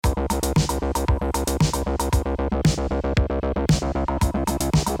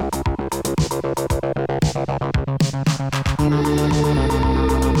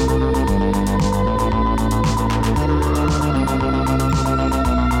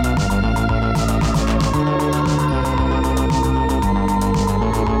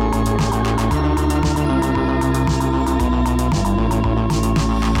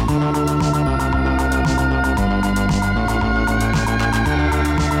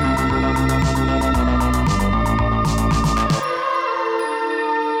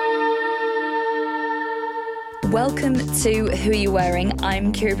Welcome to Who Are You Wearing?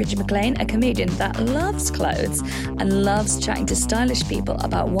 I'm Kira Bridget McLean, a comedian that loves clothes and loves chatting to stylish people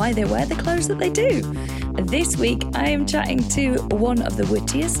about why they wear the clothes that they do. This week, I am chatting to one of the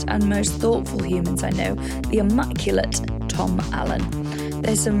wittiest and most thoughtful humans I know, the immaculate Tom Allen.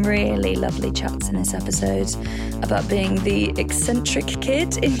 There's some really lovely chats in this episode about being the eccentric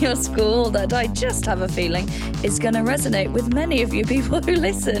kid in your school that I just have a feeling is going to resonate with many of you people who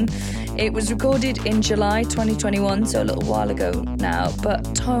listen. It was recorded in July 2021, so a little while ago now,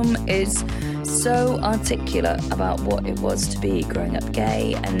 but Tom is so articulate about what it was to be growing up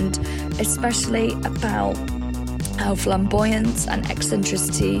gay, and especially about how flamboyance and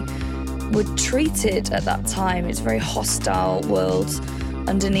eccentricity were treated at that time. It's a very hostile world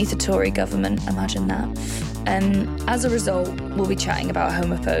underneath a Tory government, imagine that. As a result, we'll be chatting about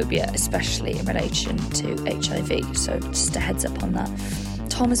homophobia, especially in relation to HIV, so just a heads up on that.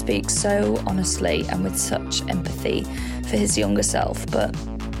 Tom speaks so honestly and with such empathy for his younger self, but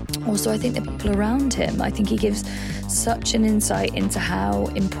also I think the people around him. I think he gives such an insight into how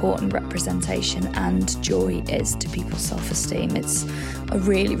important representation and joy is to people's self-esteem. It's a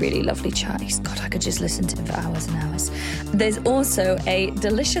really, really lovely chat. God, I could just listen to him for hours and hours. There's also a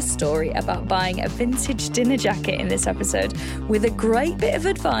delicious story about buying a vintage dinner jacket in this episode with a great bit of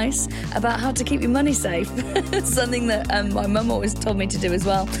advice about how to keep your money safe. Something that my mum always told me to do as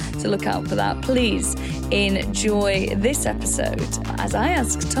well, so look out for that. Please enjoy this episode as I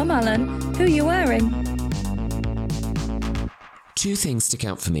ask Tom Allen, who are you wearing? Two things stick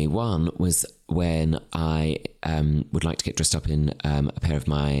out for me. One was when I would like to get dressed up in a pair of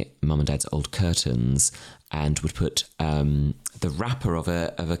my mum and dad's old curtains and would put the wrapper of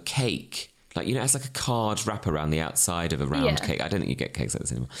a cake, like, you know, it's like a card wrapper around the outside of a round cake. I don't think you get cakes like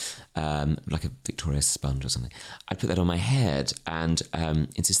this anymore. Like a Victoria sponge or something. I'd put that on my head and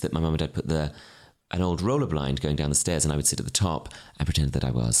insist that my mum and dad put an old roller blind going down the stairs, and I would sit at the top and pretend that I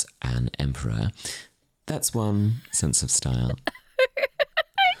was an emperor. That's one sense of style.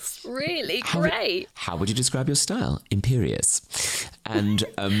 It's really great. How would you describe your style? Imperious and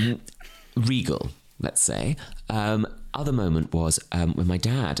regal, let's say. Other moment was when my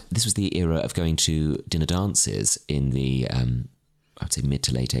dad, this was the era of going to dinner dances in the, I'd say mid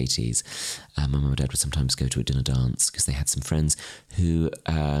to late 80s. My mum and dad would sometimes go to a dinner dance because they had some friends who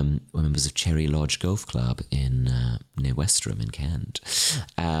were members of Cherry Lodge Golf Club in near Westerham in Kent.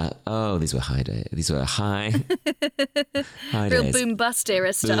 These were high days. These were high Real days. boom bust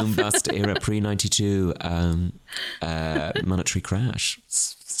era stuff. Boom bust era, pre-92 monetary crash.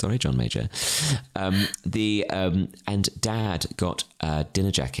 Sorry, John Major. And Dad got a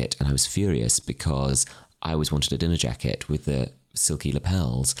dinner jacket, and I was furious because I always wanted a dinner jacket with the silky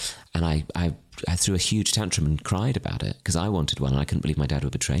lapels, and I threw a huge tantrum and cried about it because I wanted one, and I couldn't believe my dad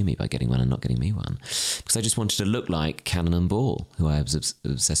would betray me by getting one and not getting me one, because I just wanted to look like Cannon and Ball, who I was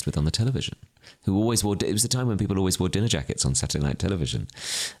obsessed with on the television, who always wore, it was the time when people always wore dinner jackets on Saturday night television.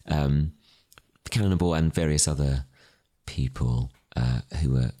 Cannon and Ball and various other people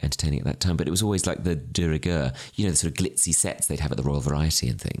who were entertaining at that time, but it was always like the de rigueur, you know, the sort of glitzy sets they'd have at the Royal Variety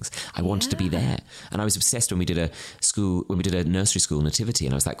and things. I wanted to be there, and I was obsessed when we did a nursery school nativity,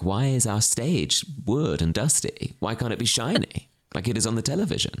 and I was like, why is our stage wood and dusty? Why can't it be shiny like it is on the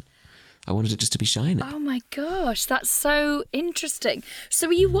television? I wanted it just to be shiny. Oh my gosh, that's so interesting. So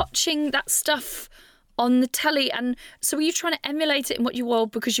were you watching that stuff on the telly, and so were you trying to emulate it in what you wore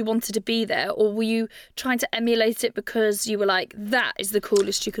because you wanted to be there, or were you trying to emulate it because you were like, that is the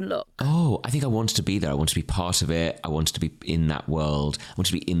coolest you can look? Oh, I think I wanted to be there. I wanted to be part of it. I wanted to be in that world. I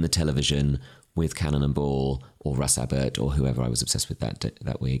wanted to be in the television with Cannon and Ball or Russ Abbott or whoever I was obsessed with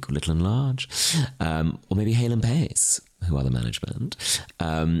that week, or Little and Large, or maybe Hale and Pace, who are the management.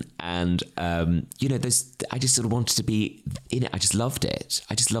 You know, I just sort of wanted to be in it. I just loved it.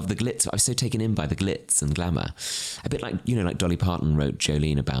 I just loved the glitz. I was so taken in by the glitz and glamour. A bit like, you know, like Dolly Parton wrote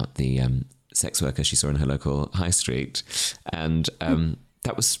Jolene about the sex worker she saw in her local high street. And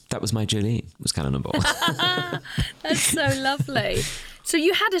that was my Jolene, was Cannon and Ball. That's so lovely. So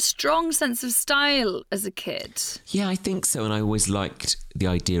you had a strong sense of style as a kid. Yeah, I think so. And I always liked the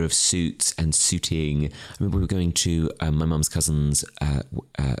idea of suits and suiting. I remember we were going to my mum's cousin's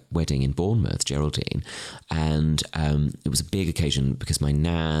wedding in Bournemouth, Geraldine. And it was a big occasion because my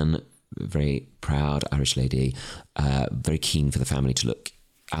nan, very proud Irish lady, very keen for the family to look,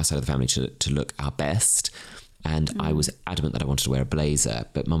 outside of the family to look our best. And I was adamant that I wanted to wear a blazer.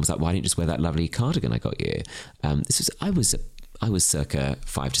 But Mum was like, why don't you just wear that lovely cardigan I got you? I was circa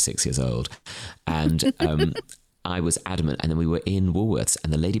 5 to 6 years old. And I was adamant, and then we were in Woolworths,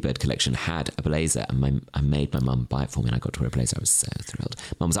 and the Ladybird collection had a blazer, and I made my mum buy it for me, and I got to wear a blazer. I was so thrilled.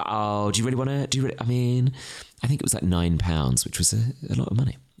 Mum was like, "Oh, do you really want to? Do you really?" I mean, I think it was like £9, which was a lot of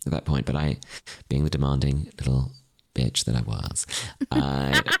money at that point. But I, being the demanding little bitch that I was,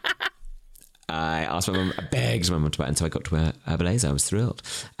 I asked my mum, I begged my mum to buy it, and so I got to wear a blazer. I was thrilled,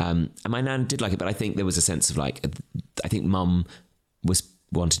 and my nan did like it, but I think there was a sense of like, I think mum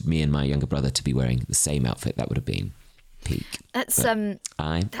wanted me and my younger brother to be wearing the same outfit. That would have been peak. That's so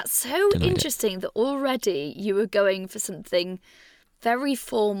interesting that already you were going for something very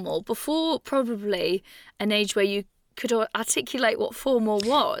formal before probably an age where you could articulate what formal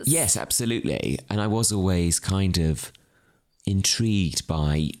was. Yes, absolutely. And I was always kind of intrigued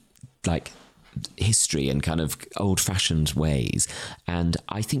by like history and kind of old-fashioned ways. And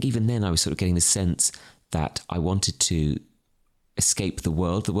I think even then I was sort of getting the sense that I wanted to escape the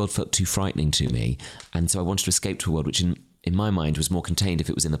world. The world felt too frightening to me. And so I wanted to escape to a world which in my mind was more contained if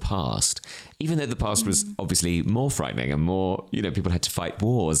it was in the past, even though the past was obviously more frightening and more, people had to fight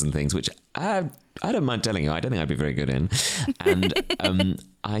wars and things, which I don't mind telling you, I don't think I'd be very good in. And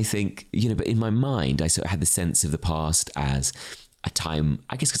I think, but in my mind, I sort of had the sense of the past as a time,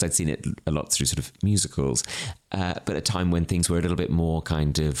 I guess because I'd seen it a lot through sort of musicals, but a time when things were a little bit more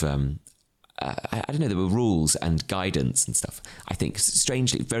kind of, I don't know, there were rules and guidance and stuff. I think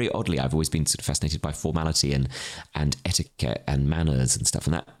strangely, very oddly, I've always been sort of fascinated by formality and etiquette and manners and stuff.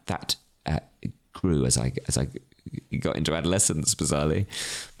 And that grew as I got into adolescence, bizarrely.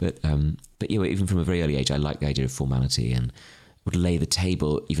 But even from a very early age, I liked the idea of formality and would lay the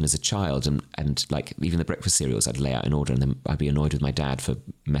table even as a child. And like even the breakfast cereals I'd lay out in order, and then I'd be annoyed with my dad for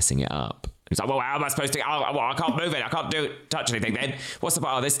messing it up. He's like, well, how am I supposed to? I can't move it. I can't touch anything. Then what's the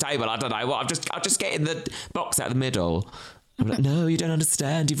part of this table? I don't know. Well, I'll just get in the box out of the middle. I'm like, no, you don't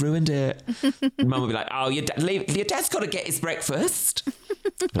understand. You've ruined it. And Mum would be like, oh, your dad's got to get his breakfast.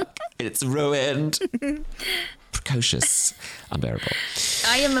 Like, it's ruined. Precocious, unbearable.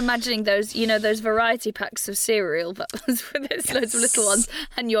 I am imagining those variety packs of cereal, but there's loads of little ones,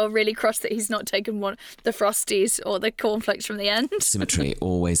 and you're really cross that he's not taken the Frosties or the cornflakes from the end. Symmetry,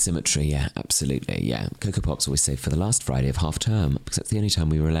 always symmetry, yeah, absolutely, yeah. Cocoa Pops always saved for the last Friday of half term, because that's the only time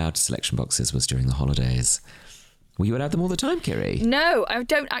we were allowed selection boxes was during the holidays. Were you allowed them all the time, Kiri? No, I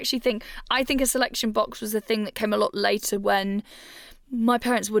don't actually think. I think a selection box was a thing that came a lot later when my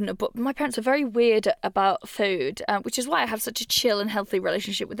parents wouldn't have, but my parents are very weird about food, which is why I have such a chill and healthy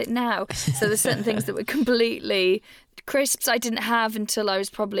relationship with it now. So there's certain things that were completely crisps I didn't have until I was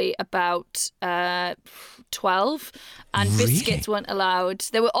probably about 12, and biscuits weren't allowed.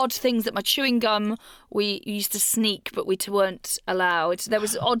 There were odd things that my chewing gum we used to sneak, but we weren't allowed. There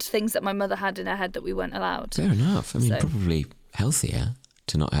was odd things that my mother had in her head that we weren't allowed. Fair enough. I mean, probably healthier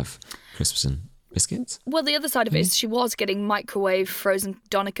to not have crisps and biscuits? Well, the other side of it is she was getting microwave frozen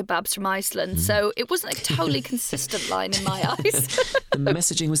doner kebabs from Iceland, so it wasn't a totally consistent line in my eyes. The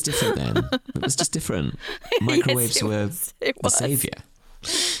messaging was different then. It was just different. Microwaves were the saviour.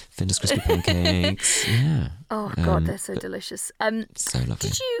 Findus crispy pancakes. Yeah. Oh God, they're so delicious. So lovely.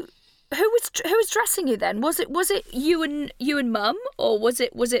 Did you? Who was dressing you then? Was it you and Mum, or was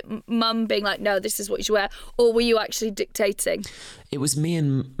it Mum being like, no, this is what you should wear, or were you actually dictating? It was me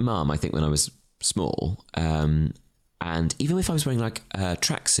and Mum, I think, when I was small, and even if I was wearing like a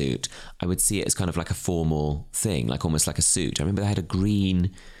tracksuit, I would see it as kind of like a formal thing, like almost like a suit. I remember they had a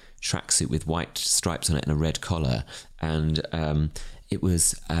green tracksuit with white stripes on it and a red collar, and it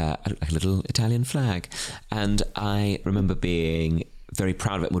was like a little Italian flag, and I remember being very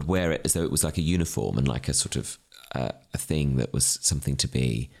proud of it and would wear it as though it was like a uniform and like a sort of a thing that was something to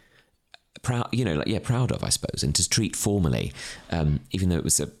be proud, proud of, I suppose, and to treat formally, even though it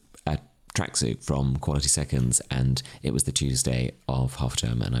was a tracksuit from Quality Seconds, and it was the Tuesday of half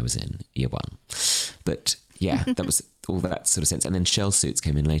term, and I was in year one. But yeah, that was all that sort of sense. And then shell suits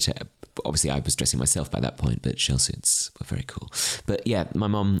came in later. Obviously, I was dressing myself by that point, but shell suits were very cool. But yeah, my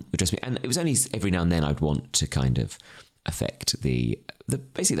mum would dress me, and it was only every now and then I'd want to kind of affect the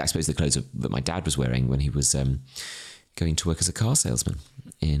basically, I suppose, the clothes that my dad was wearing when he was going to work as a car salesman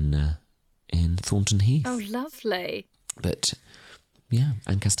in Thornton Heath. Oh, lovely. But yeah,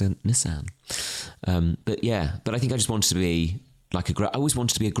 Ancaster Nissan. But I think I just wanted to be like I always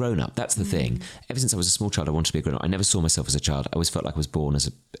wanted to be a grown-up. That's the thing. Ever since I was a small child, I wanted to be a grown-up. I never saw myself as a child. I always felt like I was born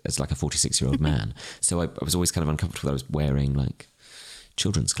as like a 46-year-old man. So I was always kind of uncomfortable that I was wearing like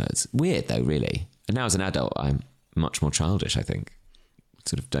children's clothes. Weird though, really. And now as an adult, I'm much more childish, I think.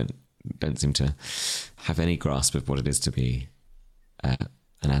 Sort of don't seem to have any grasp of what it is to be an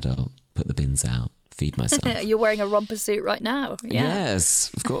adult. Put the bins out. feed myself. You're wearing a romper suit right now. Yeah.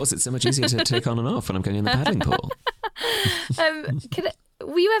 Yes, of course. It's so much easier to take on and off when I'm going in the paddling pool.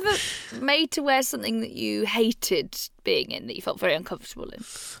 Were you ever made to wear something that you hated being in, that you felt very uncomfortable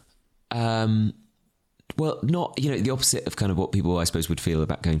in? Well, not, the opposite of kind of what people, I suppose, would feel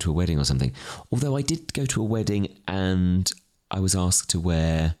about going to a wedding or something. Although I did go to a wedding and I was asked to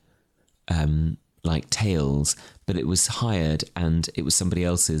wear like tails, but it was hired and it was somebody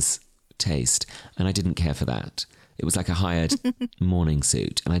else's taste. And I didn't care for that. It was like a hired morning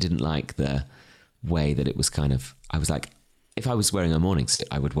suit. And I didn't like the way that it was kind of, I was like, if I was wearing a morning suit,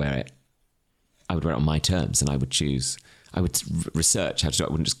 I would wear it on my terms, and I would research how to do it. I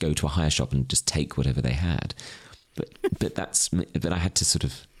wouldn't just go to a hire shop and just take whatever they had. But I had to sort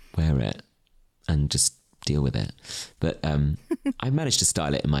of wear it and just deal with it. But I managed to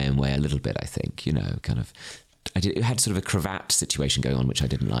style it in my own way a little bit, I think, kind of. It had sort of a cravat situation going on, which I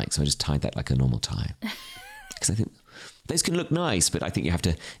didn't like. So I just tied that like a normal tie. Because I think those can look nice, but I think you have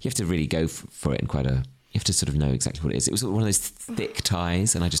to really go for it in you have to sort of know exactly what it is. It was one of those thick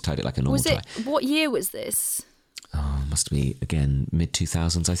ties, and I just tied it like a normal tie. What year was this? Oh, must be, again,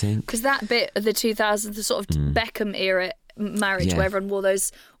 mid-2000s, I think. Because that bit of the 2000s, the sort of Beckham era marriage where everyone wore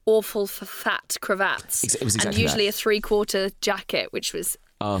those awful fat cravats. It was exactly and usually that. a three-quarter jacket, which was...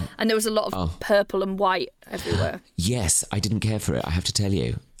 and there was a lot of purple and white everywhere. Yes, I didn't care for it, I have to tell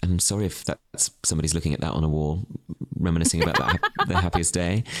you. And I'm sorry if that's somebody's looking at that on a wall, reminiscing about their happiest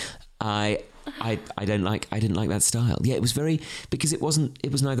day. I didn't like that style. Yeah, it was because it was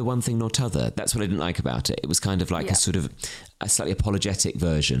neither one thing nor t'other. That's what I didn't like about it. It was kind of like a sort of a slightly apologetic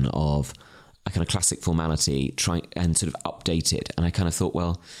version of a kind of classic formality, and sort of updated. And I kind of thought,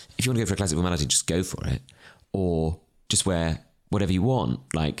 well, if you want to go for a classic formality, just go for it, or just wear whatever you want,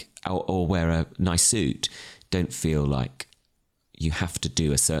 like, or wear a nice suit. Don't feel like you have to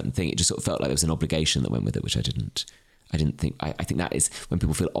do a certain thing. It just sort of felt like there was an obligation that went with it, which I didn't think. I think that is when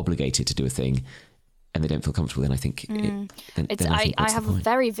people feel obligated to do a thing and they don't feel comfortable, then I think I have a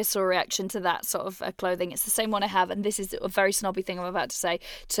very visceral reaction to that sort of clothing. It's the same one I have, and this is a very snobby thing I'm about to say,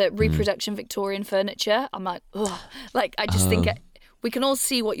 to reproduction Victorian furniture. I'm like, ugh. Like, I just think we can all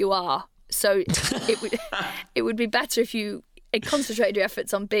see what you are, so it would be better if you concentrated your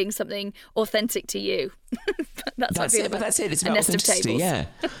efforts on being something authentic to you. That's how I feel about that's it. It's about authenticity. Yeah.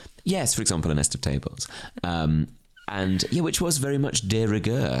 Yes, for example, a nest of tables. And yeah, which was very much de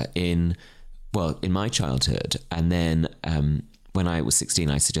rigueur in my childhood. And then when I was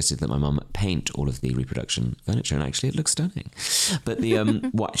 16, I suggested that my mum paint all of the reproduction furniture, and actually it looks stunning. But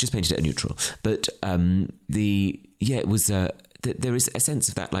I just painted it a neutral. But it was there is a sense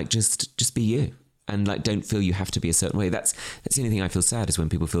of that, like, just be you. And like, don't feel you have to be a certain way. That's the only thing I feel sad is when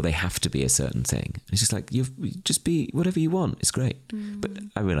people feel they have to be a certain thing. It's just like, you just be whatever you want. It's great. But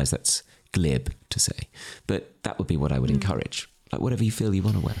I realise that's glib to say. But that would be what I would encourage. Like, whatever you feel you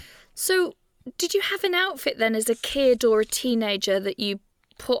want to wear. So did you have an outfit then as a kid or a teenager that you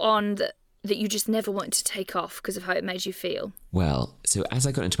put on that you just never wanted to take off because of how it made you feel? Well, so as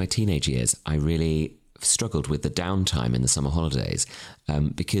I got into my teenage years, I really struggled with the downtime in the summer holidays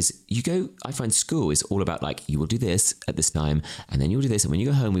because I find school is all about, like, you will do this at this time and then you'll do this, and when you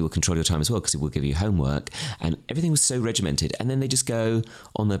go home we will control your time as well because it will give you homework, and everything was so regimented. And then they just go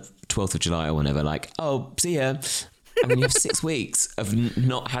on the 12th of July or whenever, like, oh, see ya. And then you have 6 weeks of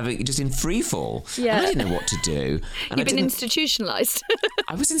not having, just in free fall. Yeah. And I didn't know what to do. And You've been institutionalised.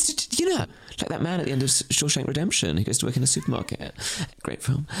 I was like that man at the end of Shawshank Redemption who goes to work in a supermarket. Great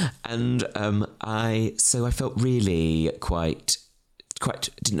film. And I felt really quite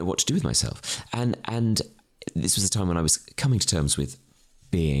didn't know what to do with myself. And this was a time when I was coming to terms with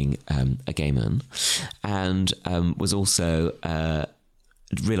being a gay man, and was also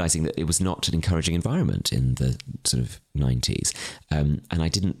realising that it was not an encouraging environment in the sort of 90s. And I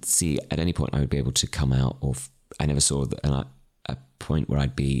didn't see at any point I would be able to come out, or I never saw a point where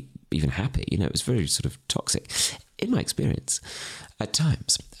I'd be even happy. It was very sort of toxic in my experience at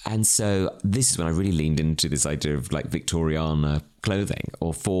times. And so this is when I really leaned into this idea of, like, Victoriana clothing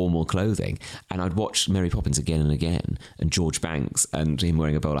or formal clothing. And I'd watch Mary Poppins again and again, and George Banks and him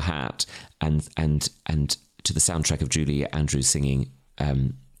wearing a bowler hat, and to the soundtrack of Julie Andrews singing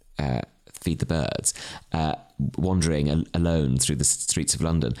Feed the Birds, wandering alone through the streets of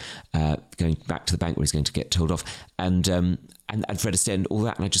London, going back to the bank where he's going to get told off, and Fred Astaire and all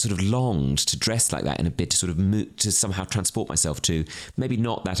that, and I just sort of longed to dress like that in a bid to sort of to somehow transport myself to maybe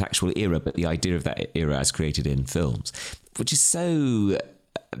not that actual era, but the idea of that era as created in films, which is so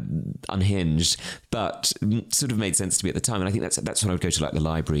unhinged, but sort of made sense to me at the time. And I think that's when I would go to, like, the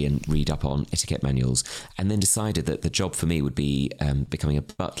library and read up on etiquette manuals, and then decided that the job for me would be becoming a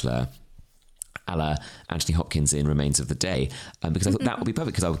butler. a la Anthony Hopkins in Remains of the Day, because I thought that would be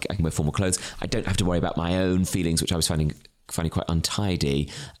perfect because I can wear formal clothes. I don't have to worry about my own feelings, which I was finding quite untidy,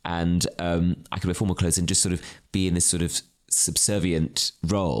 and I could wear formal clothes and just sort of be in this sort of subservient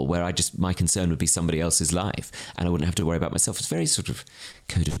role where my concern would be somebody else's life and I wouldn't have to worry about myself. It's very sort of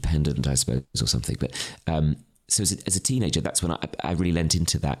codependent, I suppose, or something. But so as a teenager, that's when I really lent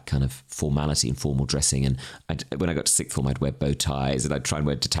into that kind of formality and formal dressing. And when I got to sixth form, I'd wear bow ties and I'd try and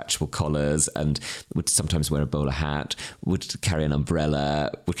wear detachable collars and would sometimes wear a bowler hat, would carry an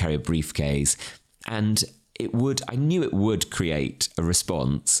umbrella, would carry a briefcase. And I knew it would create a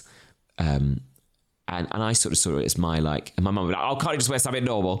response. And I sort of saw it as and my mum would be like, oh, can't you just wear something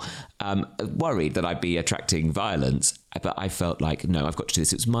normal? Worried that I'd be attracting violence. But I felt like, no, I've got to do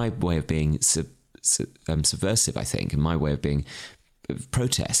this. It was my way of being subversive, I think, and my way of being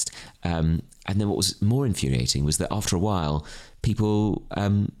protest. And then what was more infuriating was that after a while, people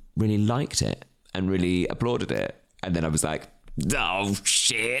really liked it and really applauded it. And then I was like, oh,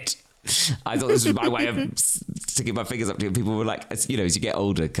 shit. I thought this was my way of sticking my fingers up to it. People were like, as you get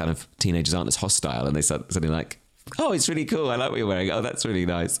older, kind of teenagers aren't as hostile and they suddenly like, oh, it's really cool. I like what you're wearing. Oh, that's really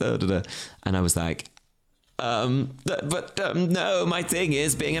nice. Oh, da, da. And I was like, no, my thing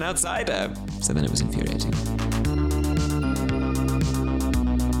is being an outsider. So then it was infuriating.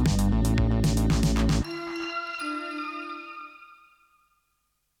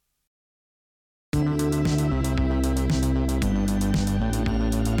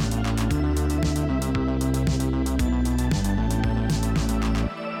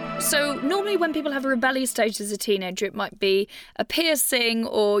 So normally when people have a rebellious stage as a teenager, it might be a piercing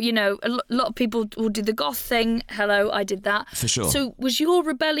or, a lot of people will do the goth thing. Hello, I did that. For sure. So was your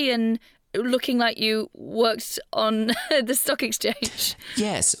rebellion looking like you worked on the stock exchange?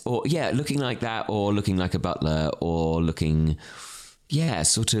 Yes. Or, looking like that or looking like a butler or looking,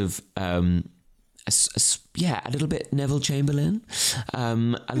 sort of... a little bit Neville Chamberlain, a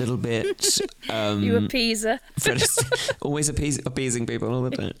little bit... you appeaser. Always appeasing people all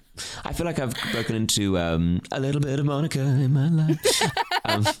the time. I feel like I've broken into a little bit of Monica in my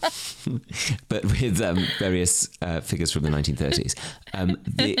life. But with various figures from the 1930s.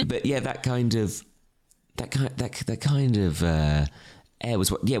 That kind of air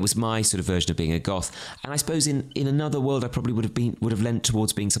was my sort of version of being a goth. And I suppose in another world I probably would have lent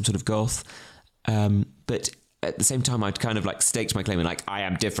towards being some sort of goth. But at the same time, I'd kind of like staked my claim and like, I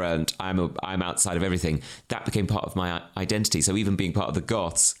am different. I'm outside of everything. That became part of my identity. So even being part of the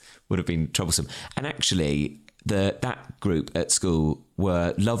goths would have been troublesome. And actually, that group at school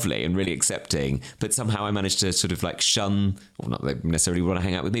were lovely and really accepting. But somehow I managed to sort of like shun, or not that they necessarily want to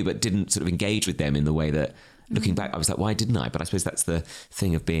hang out with me, but didn't sort of engage with them in the way that, looking back, I was like, why didn't I? But I suppose that's the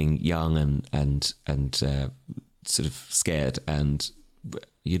thing of being young and sort of scared and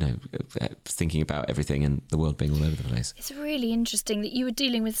thinking about everything and the world being all over the place. It's really interesting that you were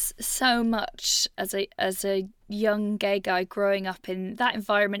dealing with so much as a young gay guy growing up in that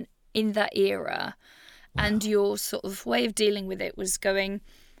environment in that era. Wow. And your sort of way of dealing with it was going,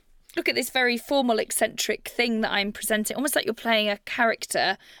 look at this very formal, eccentric thing that I'm presenting, almost like you're playing a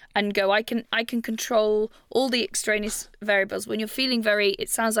character, and go, I can control all the extraneous variables. When you're feeling it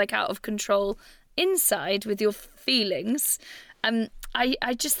sounds like out of control inside with your feelings.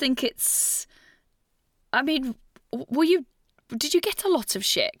 I just think it's... I mean, did you get a lot of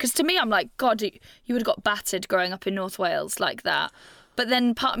shit? Because to me, I'm like, God, you would have got battered growing up in North Wales like that. But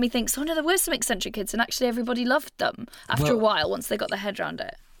then part of me thinks, oh no, there were some eccentric kids and actually everybody loved them after a while once they got their head around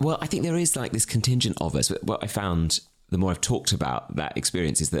it. Well, I think there is like this contingent of us. What I found, the more I've talked about that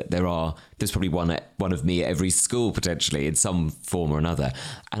experience, is that there's probably one of me at every school potentially in some form or another.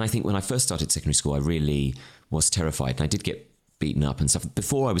 And I think when I first started secondary school, I really was terrified, and I did get beaten up and stuff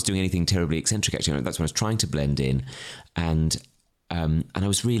before I was doing anything terribly eccentric. Actually, that's when I was trying to blend in, and I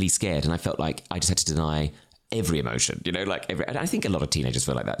was really scared, and I felt like I just had to deny every emotion, and I think a lot of teenagers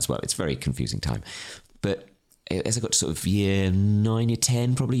feel like that as well. It's a very confusing time. But as I got to sort of year 9, year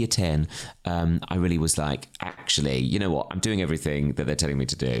 10, probably year 10, I really was like, actually, you know what? I'm doing everything that they're telling me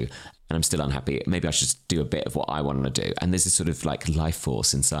to do, and I'm still unhappy. Maybe I should just do a bit of what I want to do. And there's this sort of like life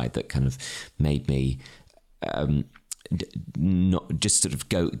force inside that kind of made me not just sort of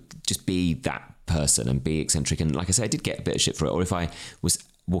just be that person and be eccentric. And like I said, I did get a bit of shit for it. Or if I was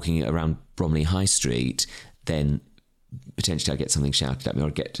walking around Bromley High Street, then potentially I'd get something shouted at me or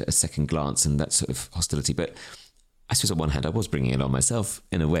I'd get a second glance and that sort of hostility. But I suppose on one hand, I was bringing it on myself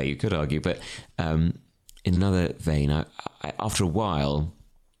in a way, you could argue. But in another vein, I after a while,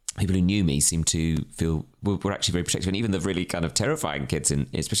 people who knew me seemed to feel were actually very protective. And even the really kind of terrifying kids,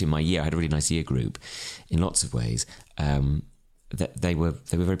 especially in my year, I had a really nice year group in lots of ways. that they were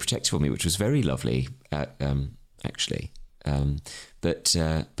very protective of me, which was very lovely, actually. But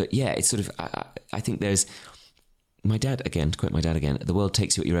yeah, it's sort of, I think there's, my dad, again, to quote my dad again, the world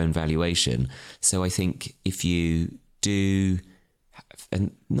takes you at your own valuation. So I think if you do,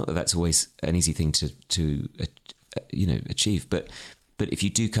 and not that that's always an easy thing to achieve, but if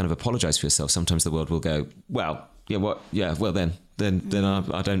you do kind of apologise for yourself, sometimes the world will go, well, yeah, what, yeah, well then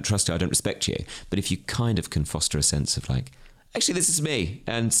I don't trust you, I don't respect you. But if you kind of can foster a sense of like, actually, this is me,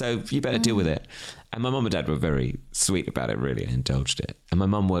 and so you better deal with it. And my mum and dad were very sweet about it, really, and indulged it. And my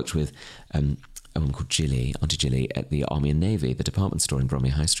mum worked with a woman called Auntie Gilly, at the Army and Navy, the department store in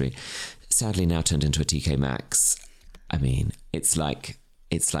Bromley High Street. Sadly, now turned into a TK Maxx. I mean, it's like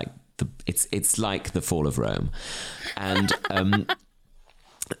the fall of Rome, and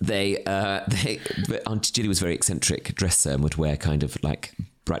but Auntie Gilly was a very eccentric dresser and would wear kind of like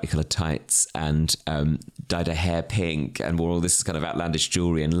brightly coloured tights and dyed her hair pink and wore all this kind of outlandish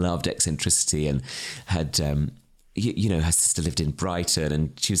jewellery and loved eccentricity, and had her sister lived in Brighton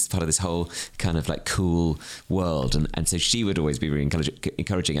and she was part of this whole kind of like cool world, and so she would always be really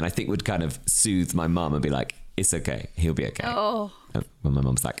encouraging, and I think would kind of soothe my mum and be like, it's okay, he'll be okay. Oh. When my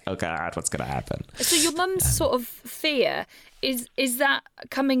mum's like, oh God, what's going to happen? So your mum's sort of fear, is that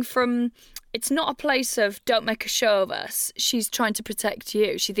coming from, it's not a place of don't make a show of us. She's trying to protect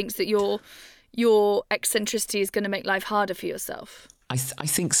you. She thinks that your eccentricity is going to make life harder for yourself. I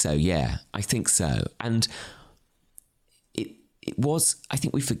think so, yeah. I think so. And it was, I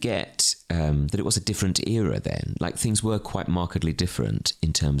think we forget that it was a different era then. Like things were quite markedly different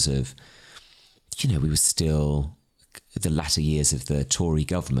in terms of, we were still the latter years of the Tory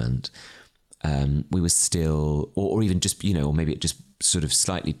government. We were still, or even just, or maybe it just sort of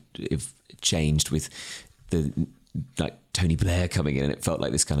slightly changed with the like Tony Blair coming in, and it felt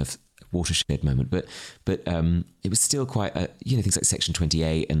like this kind of watershed moment. But it was still quite, things like Section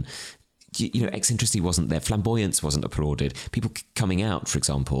 28 and, eccentricity wasn't there. Flamboyance wasn't applauded. People coming out, for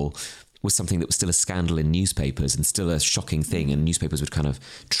example, was something that was still a scandal in newspapers and still a shocking thing, and newspapers would kind of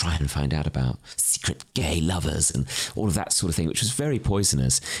try and find out about secret gay lovers and all of that sort of thing, which was very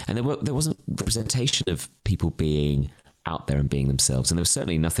poisonous. And there wasn't representation of people being out there and being themselves, and there was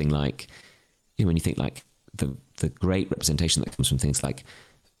certainly nothing like, when you think like the great representation that comes from things like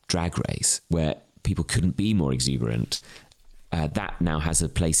Drag Race, where people couldn't be more exuberant. That now has a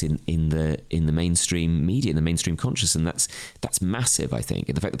place in the mainstream media, in the mainstream conscious, and that's massive, I think.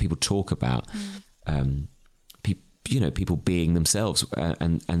 And the fact that people talk about people being themselves,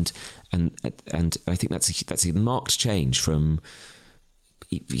 and I think that's a marked change from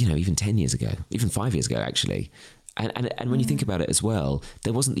even 10 years ago, even 5 years ago, actually. And when you think about it as well,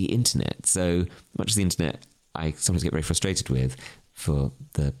 there wasn't the internet. So much as the internet, I sometimes get very frustrated with for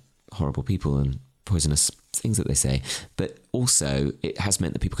the horrible people and poisonous things that they say, but also it has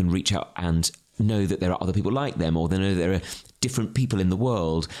meant that people can reach out and know that there are other people like them, or they know there are different people in the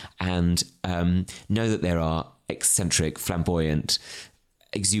world, and know that there are eccentric, flamboyant,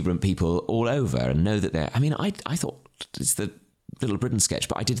 exuberant people all over, and know that I thought it's the Little Britain sketch,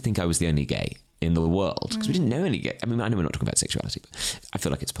 but I did think I was the only gay in the world, because we didn't know any gay. I know we're not talking about sexuality, but I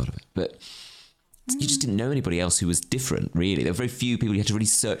feel like it's part of it. But you just didn't know anybody else who was different, really. There were very few people. You had to really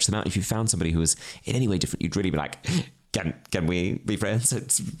search them out. If you found somebody who was in any way different, you'd really be like, can we be friends?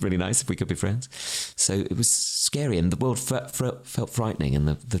 It's really nice if we could be friends. So it was scary, and the world felt frightening, and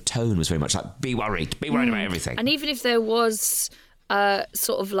the tone was very much like, be worried about everything. And even if there was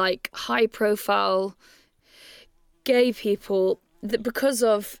sort of like high-profile gay people, that because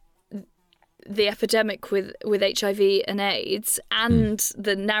of the epidemic with HIV and AIDS and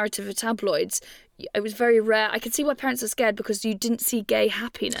the narrative of tabloids, it was very rare. I could see why parents are scared, because you didn't see gay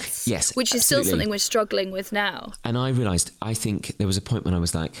happiness. Yes, which is absolutely. Still something we're struggling with now. And I realised, I think there was a point when I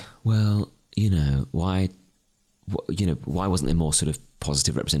was like, well, why wasn't there more sort of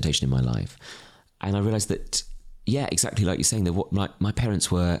positive representation in my life? And I realised that, yeah, exactly like you're saying, that my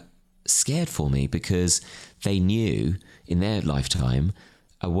parents were scared for me, because they knew in their lifetime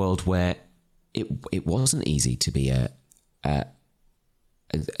a world where it wasn't easy to be a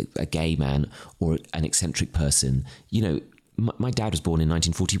gay man or an eccentric person. My dad was born in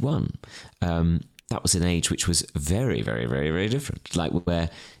 1941. That was an age which was very, very, very, very different. Like where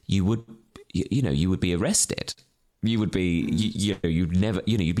you would be arrested. You would be,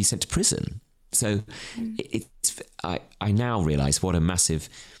 you'd be sent to prison. So I now realise what a massive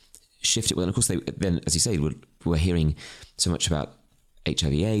shift it was. And of course, then, as you say, we're hearing so much about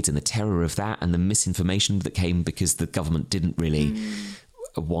HIV/AIDS and the terror of that, and the misinformation that came because the government didn't really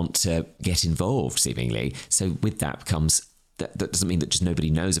want to get involved, seemingly. So with that comes that doesn't mean that just nobody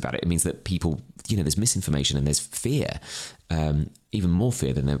knows about it. It means that people, there's misinformation and there's fear, even more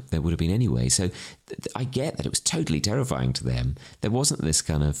fear than there would have been anyway. So I get that it was totally terrifying to them. There wasn't this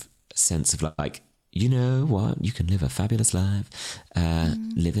kind of sense of like, you know what, you can live a fabulous life,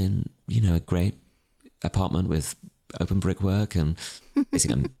 live in, a great apartment with open brickwork, and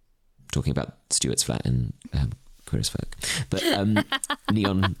basically I'm talking about Stuart's flat in Queer as Folk, but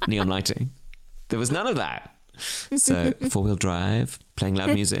neon lighting. There was none of that. So 4-wheel drive, playing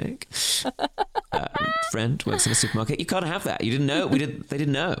loud music, friend works in a supermarket. You can't have that. You didn't know. They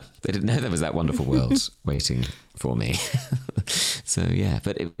didn't know. They didn't know there was that wonderful world waiting for me. So yeah,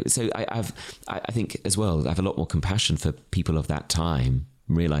 but I think as well, I have a lot more compassion for people of that time,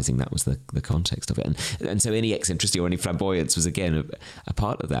 realising that was the context of it. And so any eccentricity or any flamboyance was, again, a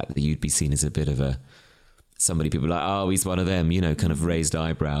part of that you'd be seen as a bit of somebody people were like, oh, he's one of them, kind of raised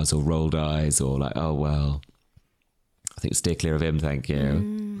eyebrows or rolled eyes, or like, oh, well, I think steer clear of him, thank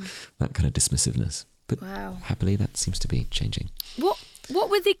you. That kind of dismissiveness. But happily, that seems to be changing. What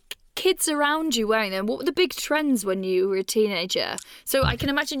were the kids around you wearing then? What were the big trends when you were a teenager? So I can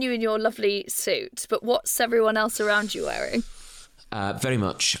imagine you in your lovely suit, but what's everyone else around you wearing? Very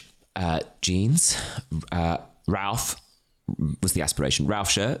much jeans. Ralph was the aspiration.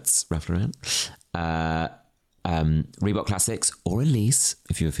 Ralph shirts, Ralph Lauren. Reebok Classics or Elise,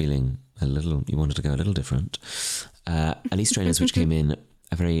 if you were feeling you wanted to go a little different. Elise trainers, which came in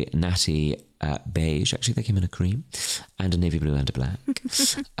a very natty beige. Actually, they came in a cream and a navy blue and a black.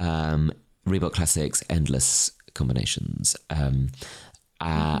 Reebok Classics, endless combinations.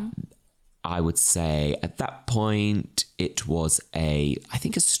 I would say at that point it was I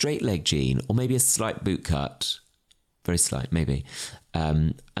think a straight leg jean, or maybe a slight boot cut, very slight maybe,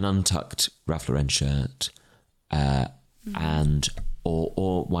 an untucked Ralph Lauren shirt, and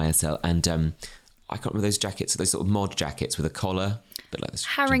or YSL, and I can't remember those jackets, those sort of mod jackets with a collar, a bit like this.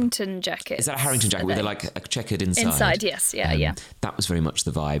 Harrington jacket. Is that a Harrington jacket with like a checkered inside? Inside, yes, yeah. That was very much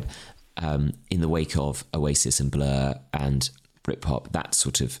the vibe in the wake of Oasis and Blur and Britpop. That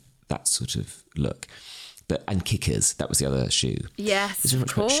sort of look. And kickers, that was the other shoe. Yes, very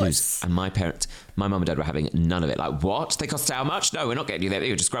much of course. Shoes. And my mum and dad were having none of it. Like, what? They cost how much? No, we're not getting you there.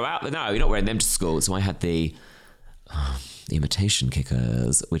 You just grow out. No, you're not wearing them to school. So I had the imitation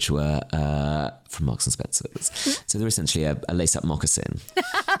kickers, which were from Marks and Spencer's. So they're essentially a lace-up moccasin.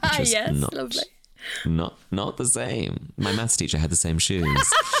 Which was lovely. Not the same. My maths teacher had the same shoes.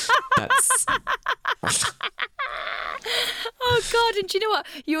 That's... Oh God! And do you know what?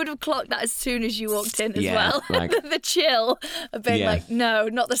 You would have clocked that as soon as you walked in as well. Like, the chill of being like, no,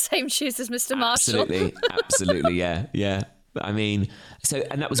 not the same shoes as Mr. Marshall. Absolutely, yeah. But I mean,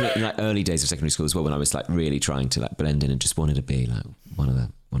 and that was in like early days of secondary school as well, when I was like really trying to like blend in and just wanted to be like one of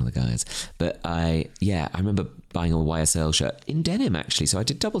the guys. But I remember buying a YSL shirt in denim actually. So I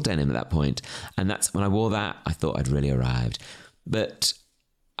did double denim at that point, and that's when I wore that. I thought I'd really arrived, but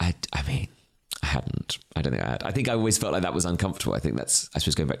I mean. I hadn't. I don't think I had. I think I always felt like that was uncomfortable. I think I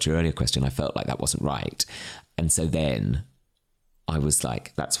suppose going back to your earlier question, I felt like that wasn't right. And so then I was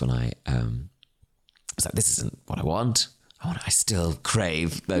like, that's when I was like, this isn't what I want. I still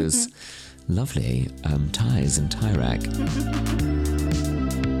crave those lovely ties and tie rack.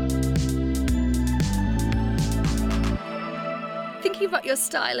 Thinking about your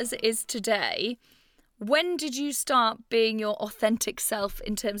style as it is today, when did you start being your authentic self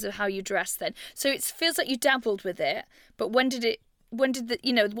in terms of how you dress then? So it feels like you dabbled with it, but when did the,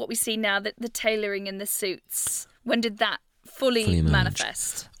 what we see now, the tailoring and the suits, when did that fully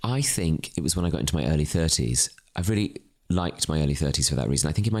manifest? I think it was when I got into my early 30s. I've really liked my early 30s for that reason.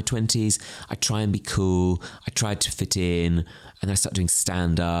 I think in my 20s, I try and be cool. I tried to fit in, and then I started doing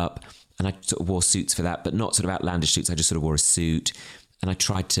stand-up, and I sort of wore suits for that, but not sort of outlandish suits. I just sort of wore a suit, and I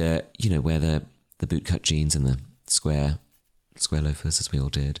tried to, wear the bootcut jeans and the square loafers, as we all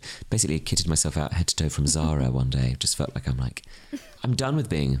did. Basically, kitted myself out head to toe from Zara one day. Just felt like I'm done with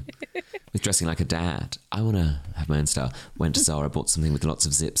dressing like a dad. I want to have my own style. Went to Zara, bought something with lots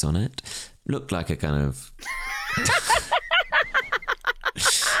of zips on it. Looked like a kind of...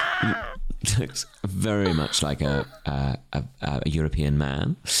 looked very much like a European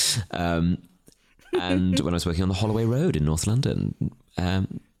man. And when I was working on the Holloway Road in North London...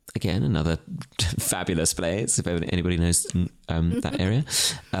 again, another fabulous place, if anybody knows that area.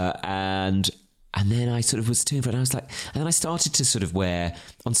 And then I sort of was doing it, and I was like, and then I started to sort of wear,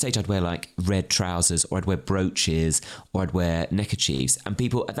 on stage I'd wear like red trousers, or I'd wear brooches, or I'd wear neckerchiefs. And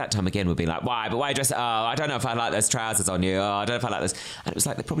people at that time again would be like, why you dress, I don't know if I like those trousers on you, I don't know if I like those. And it was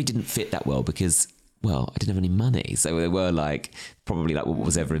like, they probably didn't fit that well, because well, I didn't have any money. So they were like, probably like what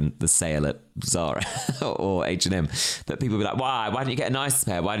was ever in the sale at Zara or H&M. But people would be like, why don't you get a nice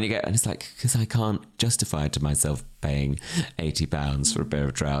pair? Why don't you get... And it's like, because I can't justify to myself paying £80 for a pair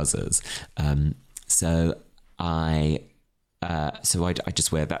of trousers. So I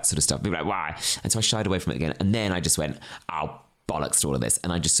just wear that sort of stuff. People are like, why? And so I shied away from it again. And then I just went, oh, bollocks to all of this.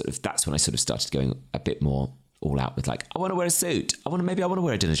 And I just sort of, that's when I sort of started going a bit more all out with like, I want to wear a suit. Maybe I want to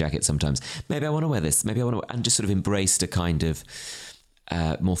wear a dinner jacket sometimes. Maybe I want to wear this. Maybe I want to, and just sort of embraced a kind of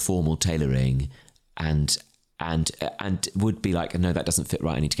more formal tailoring and would be like, no, that doesn't fit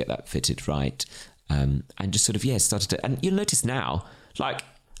right. I need to get that fitted right. And just sort of, started to, and you'll notice now, like,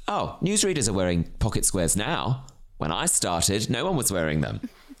 oh, newsreaders are wearing pocket squares now. When I started, no one was wearing them.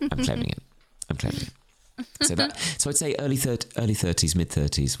 I'm claiming it. So I'd say early 30s, mid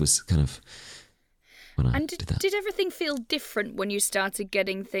 30s was kind of when I did that. Did everything feel different when you started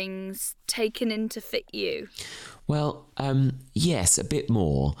getting things taken in to fit you? Well, yes, a bit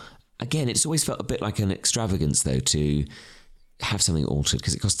more. Again, it's always felt a bit like an extravagance, though, to have something altered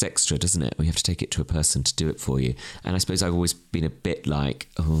because it costs extra, doesn't it? We have to take it to a person to do it for you. And I suppose I've always been a bit like,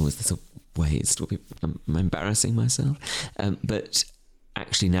 oh, is this a waste? Am I embarrassing myself? But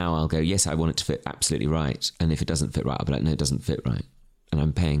actually now I'll go, yes, I want it to fit absolutely right. And if it doesn't fit right, I'll be like, no, it doesn't fit right. And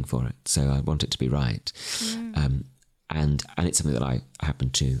I'm paying for it. So I want it to be right. And it's something that I happen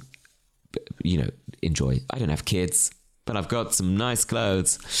to, enjoy. I don't have kids, but I've got some nice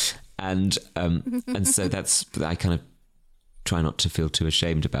clothes. And so I kind of try not to feel too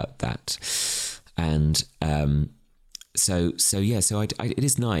ashamed about that. And it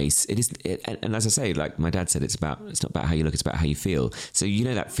is nice. And as I say, like my dad said, it's not about how you look, it's about how you feel. So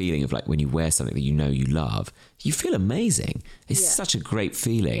that feeling of like when you wear something that you know you love, you feel amazing. It's such a great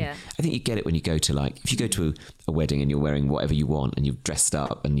feeling. Yeah. I think you get it when you go to if you go to a wedding and you're wearing whatever you want and you've dressed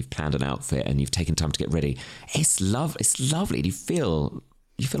up and you've planned an outfit and you've taken time to get ready. It's lovely. You feel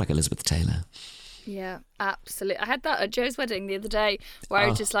like Elizabeth Taylor. Yeah, absolutely. I had that at Joe's wedding the other day where I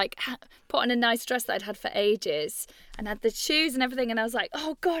was just like put on a nice dress that I'd had for ages and had the shoes and everything, and I was like,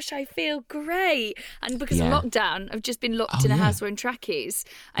 oh gosh, I feel great. And because of lockdown, I've just been locked in a house wearing trackies.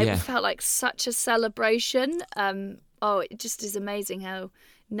 It felt like such a celebration. It just is amazing how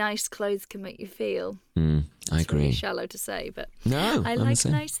nice clothes can make you feel. I agree. Really shallow to say, but no, I like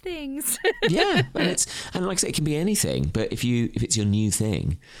nice things. Yeah, and like I say, it can be anything, but if it's your new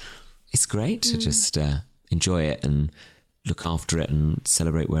thing, it's great to just enjoy it and look after it and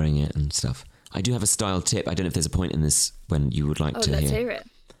celebrate wearing it and stuff. I do have a style tip. I don't know if there's a point in this when you would like to hear. Let's hear it.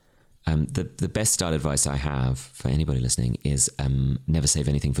 The best style advice I have for anybody listening is never save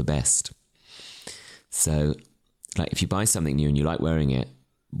anything for best. So, like, if you buy something new and you like wearing it,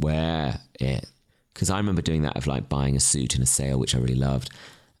 wear it. Because I remember doing that of like buying a suit in a sale, which I really loved.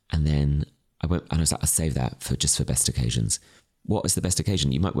 And then I went and I was like, I'll save that for best occasions. What is the best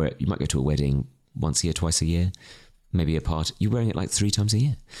occasion? You might wear it. You might go to a wedding once a year, twice a year, maybe a party. You're wearing it like 3 times a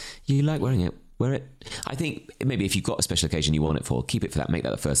year. You like wearing it. Wear it. I think maybe if you've got a special occasion you want it for, keep it for that. Make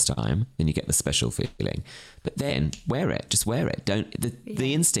that the first time, then you get the special feeling. But then wear it. Just wear it. Don't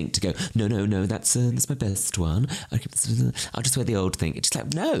the instinct to go no. That's my best one. I'll just wear the old thing. It's just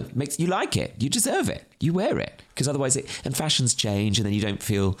like no. Makes you like it. You deserve it. You wear it because otherwise and fashions change and then you don't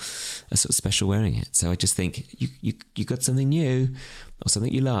feel a sort of special wearing it. So I just think you got something new or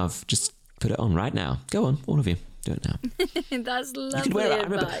something you love. Just put it on right now. Go on, all of you. Do it now. That's lovely. You could wear it. I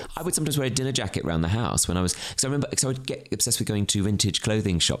remember I would sometimes wear a dinner jacket around the house when I was. Because I would get obsessed with going to vintage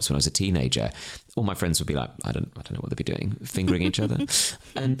clothing shops when I was a teenager. All my friends would be like, I don't know what they'd be doing, fingering each other,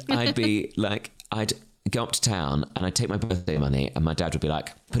 and I'd be like, I'd go up to town and I'd take my birthday money, and my dad would be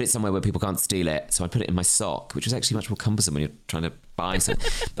like, put it somewhere where people can't steal it. So I'd put it in my sock, which was actually much more cumbersome when you're trying to buy something.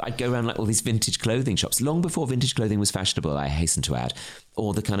 But I'd go around like all these vintage clothing shops long before vintage clothing was fashionable. I hasten to add,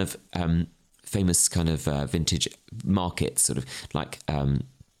 or the kind of famous kind of vintage markets, sort of like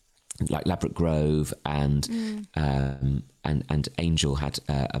Ladbroke Grove and Angel had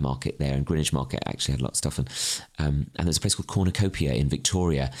a market there, and Greenwich Market actually had a lot of stuff. And there's a place called Cornucopia in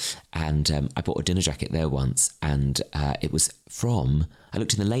Victoria, and I bought a dinner jacket there once, and it was from. I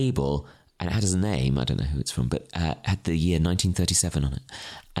looked in the label. And it had as a name, I don't know who it's from, but had the year 1937 on it.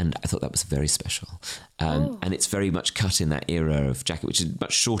 And I thought that was very special. And it's very much cut in that era of jacket, which is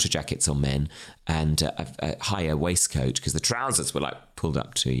much shorter jackets on men and a higher waistcoat because the trousers were like pulled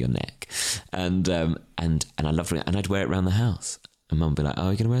up to your neck. And I loved it. And I'd wear it around the house. And Mum would be like, oh,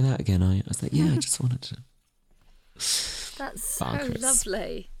 are you going to wear that again, are you? I was like, yeah, I just wanted to. That's so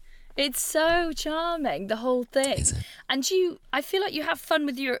lovely. It's so charming, the whole thing. Is it? And I feel like you have fun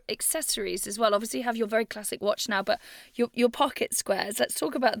with your accessories as well. Obviously you have your very classic watch now, but your pocket squares, let's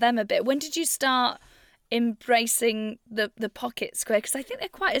talk about them a bit. When did you start embracing the pocket square, because I think they're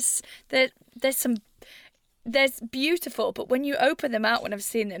quite as there's beautiful, but when you open them out, when I've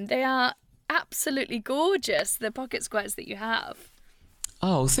seen them, they are absolutely gorgeous, the pocket squares that you have.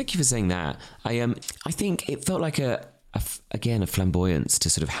 Oh, thank you for saying that. I think it felt like a flamboyance to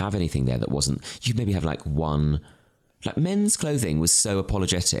sort of have anything there that wasn't. You maybe have like one. Like men's clothing was so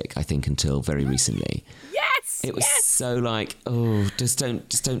apologetic, I think, until very recently. Yes, it was so like, oh, just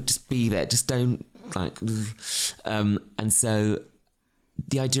be there, just don't like. And so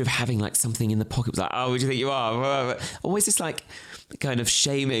the idea of having like something in the pocket was like, oh, who do you think you are? Always this like kind of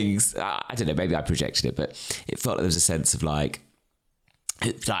shaming. I don't know, maybe I projected it, but it felt like there was a sense of like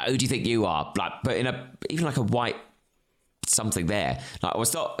who do you think you are? Like, but in even like a white something there. Like, oh,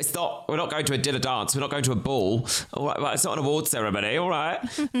 it's not, we're not going to a dinner dance, we're not going to a ball. All right, well, it's not an award ceremony, all right.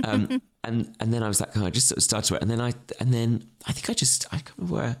 And then I was like, oh, I just sort of started to it. And then I think I can't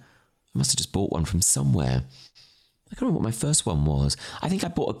remember where, I must have just bought one from somewhere. I can't remember what my first one was. I think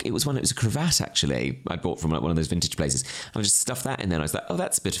it was a cravat, actually. I bought from like one of those vintage places. I just stuffed that in there and I was like, oh,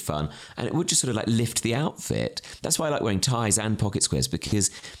 that's a bit of fun. And it would just sort of like lift the outfit. That's why I like wearing ties and pocket squares,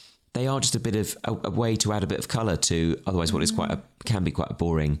 because they are just a bit of a way to add a bit of colour to otherwise what is can be quite a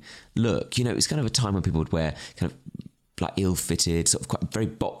boring look. You know, it's kind of a time when people would wear kind of like ill-fitted, sort of quite very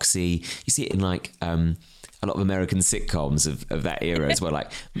boxy. You see it in like a lot of American sitcoms of that era as well.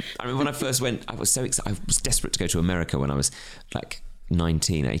 Like, I remember when I first went, I was so excited. I was desperate to go to America when I was like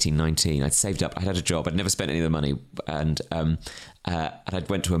 19. I'd saved up. I'd had a job. I'd never spent any of the money. And I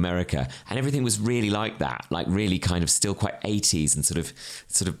went to America and everything was really like that, like really kind of still quite 80s and sort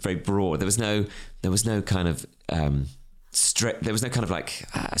of very broad. There was no kind of, there was no kind of like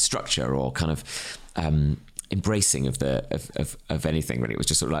structure or kind of, embracing of anything really. It was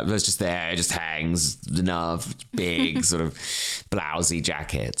just sort of like, it's just there, it just hangs enough, big sort of blousy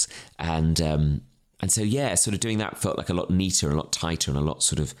jackets. And so, yeah, sort of doing that felt like a lot neater, a lot tighter and a lot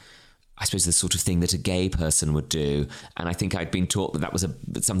sort of, I suppose, the sort of thing that a gay person would do. And I think I'd been taught that was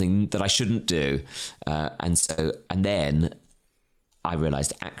something that I shouldn't do. And then I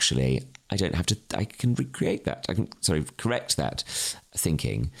realised, actually, I can recreate that. I can, correct that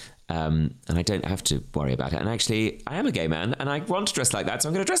thinking. And I don't have to worry about it. And actually, I am a gay man and I want to dress like that, so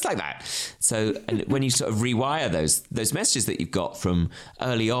I'm going to dress like that. So and when you sort of rewire those messages that you've got from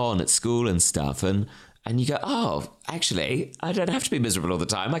early on at school and stuff, and you go, oh, actually, I don't have to be miserable all the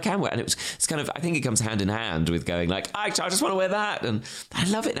time. I can wear, and it's kind of, I think it comes hand in hand with going like, I just want to wear that, and I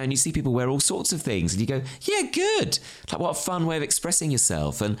love it now. And you see people wear all sorts of things, and you go, yeah, good. Like, what a fun way of expressing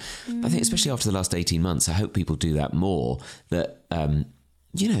yourself. And I think, especially after the last 18 months, I hope people do that more. That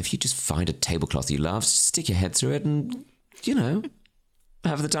you know, if you just find a tablecloth you love, stick your head through it, and you know,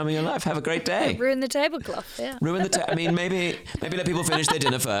 have the time of your life. Have a great day. Ruin the tablecloth, yeah. Ruin the I mean, maybe let people finish their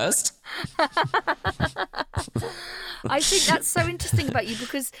dinner first. I think that's so interesting about you,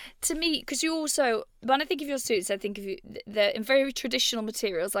 because to me, because you also, when I think of your suits, I think of you, they're in very traditional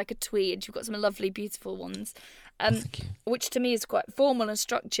materials, like a tweed. You've got some lovely, beautiful ones, Thank you. Which to me is quite formal and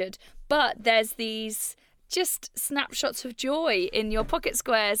structured. But there's these just snapshots of joy in your pocket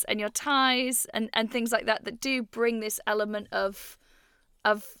squares and your ties and things like that do bring this element of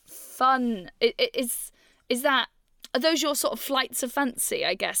fun. Are those your sort of flights of fancy,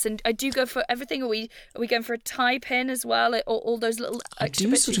 I guess? And I do go for everything. Are we going for a tie pin as well, or all those little extra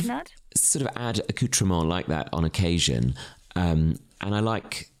bits you can add? Sort of add accoutrement like that on occasion, and I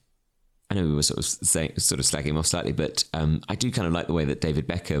know we were sort of slagging him off slightly, but I do kind of like the way that David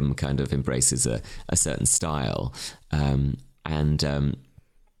Beckham kind of embraces a certain style, and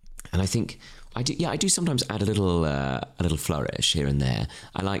I think I do sometimes add a little flourish here and there.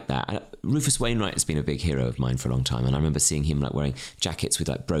 I like that. Rufus Wainwright has been a big hero of mine for a long time, and I remember seeing him like wearing jackets with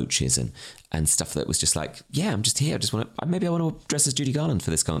like brooches and stuff that was just like, yeah, I'm just here. Maybe I want to dress as Judy Garland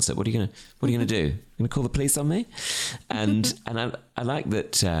for this concert. What are you gonna do? You gonna call the police on me? And I like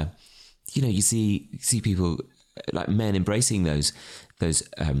that. You know, you see people like men embracing those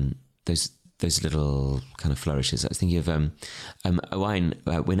little kind of flourishes. I was thinking of Owain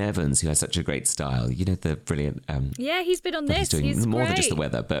Wyn Evans, who has such a great style. You know, the brilliant. Yeah, he's been on this. He's doing he's more great. than just the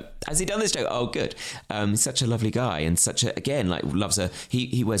weather. But has he done this joke? Oh, good. He's such a lovely guy, and loves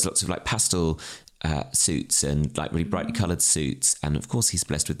he wears lots of like pastel suits and like really brightly coloured suits, and of course he's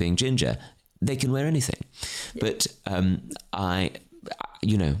blessed with being ginger. They can wear anything, but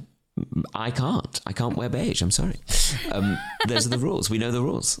I can't wear beige. I'm sorry. Those are the rules. We know the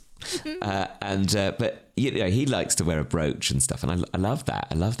rules. But you know, he likes to wear a brooch and stuff, and I love that.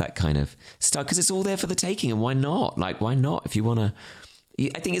 I love that kind of stuff because it's all there for the taking. And why not? Like, why not? If you want to.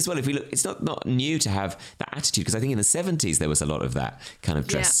 I think as well, if we look, it's not new to have that attitude, because I think in the 70s there was a lot of that kind of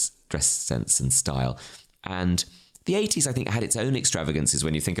dress sense and style. And the 80s, I think, had its own extravagances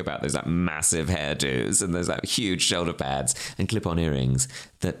when you think about those like massive hairdos and those like huge shoulder pads and clip-on earrings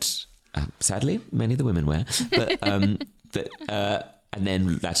that, sadly, many of the women wear. But and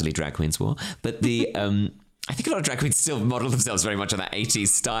then latterly drag queens wore. But the I think a lot of drag queens still model themselves very much on that 80s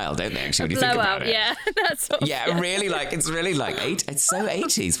style, don't they? Actually, when you think about it, yeah, that's what, yeah, really like it's really like it's so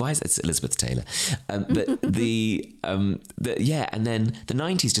 80s. Why is it? It's Elizabeth Taylor? But yeah, and then the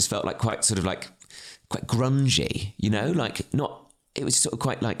 90s just felt like quite grungy, you know, like not. It was sort of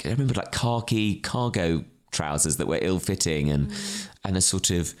quite like, I remember like khaki cargo trousers that were ill-fitting and a sort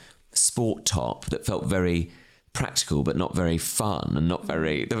of sport top that felt very practical but not very fun and not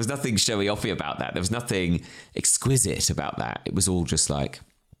very, there was nothing showy offy about that. There was nothing exquisite about that. It was all just like,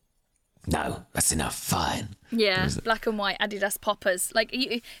 no, that's enough, fine. Yeah, black and white Adidas poppers. Like,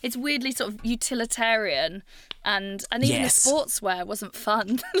 it's weirdly sort of utilitarian and even the sportswear wasn't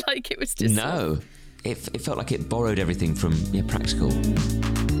fun. Like, it was just... No, it felt like it borrowed everything from practical.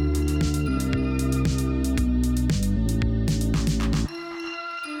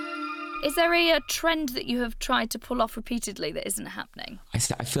 Is there a trend that you have tried to pull off repeatedly that isn't happening? I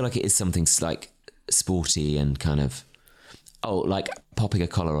feel like it is something like sporty and kind of, like popping a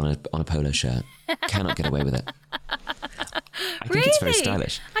collar on a polo shirt. Cannot get away with it. I think it's very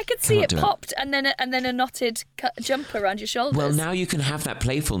stylish. I could see it popped and then a knotted jumper around your shoulders. Well, now you can have that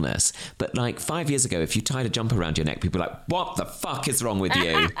playfulness. But like 5 years ago, if you tied a jumper around your neck, people were like, what the fuck is wrong with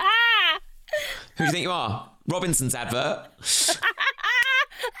you? Who do you think you are? Robinson's advert?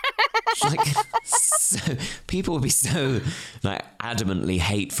 Like, so people would be so like adamantly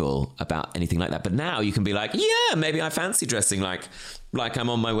hateful about anything like that. But now you can be like, yeah, maybe I fancy dressing like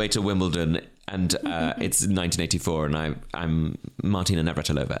I'm on my way to Wimbledon and it's 1984 and I'm Martina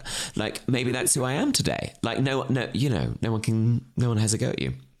Navratilova. Like, maybe that's who I am today. Like, no one has a go at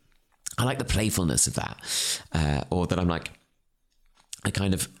you. I like the playfulness of that, or that I'm like a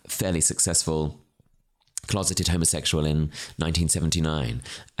kind of fairly successful closeted homosexual in 1979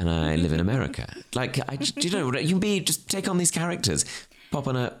 and I live in America. Like, you can be, just take on these characters, pop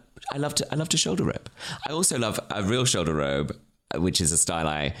on I love to shoulder robe. I also love a real shoulder robe, which is a style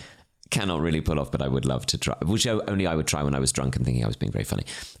I cannot really pull off, but I would love to try, which only I would try when I was drunk and thinking I was being very funny,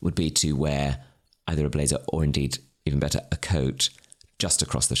 would be to wear either a blazer or indeed, even better, a coat just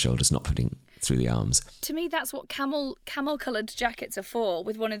across the shoulders, not putting through the arms. To me, that's what camel-coloured jackets are for,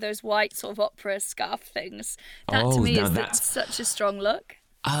 with one of those white sort of opera scarf things. That to me is such a strong look.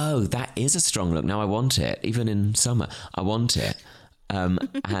 Oh, that is a strong look. Now I want it, even in summer. I want it,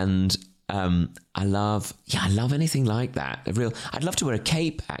 and I love anything like that. I'd love to wear a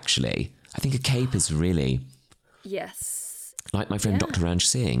cape. Actually, I think a cape is really like my friend Dr. Ranj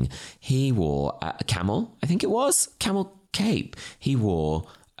Singh. He wore a camel. I think it was camel cape. He wore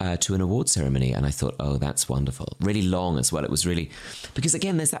to an award ceremony, and I thought, oh, that's wonderful. Really long as well. It was really, because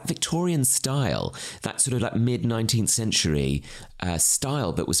again, there's that Victorian style, that sort of like mid-19th century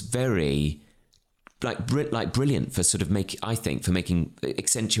style that was very brilliant for sort of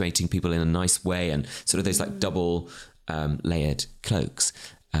accentuating people in a nice way, and sort of those like double layered cloaks.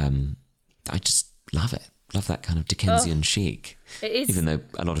 I just love it. Love that kind of Dickensian chic. It is. Even though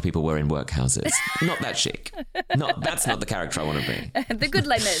a lot of people were in workhouses. Not that chic. That's not the character I want to be. The good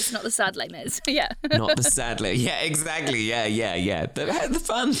Les Mis, not the sad Les Mis. Yeah. Not the sad Les. Yeah, exactly. Yeah. The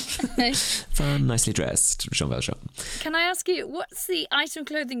fun. Fun, nicely dressed Jean Valjean. Can I ask you, what's the item of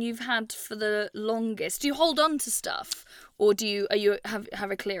clothing you've had for the longest? Do you hold on to stuff, or do you have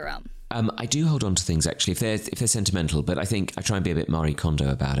a clear out? I do hold on to things, actually, if they're sentimental, but I think I try and be a bit Marie Kondo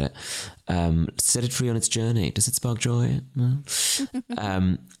about it. Set it free on its journey. Does it spark joy? No.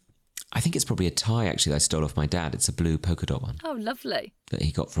 I think it's probably a tie, actually, that I stole off my dad. It's a blue polka dot one. Oh, lovely. That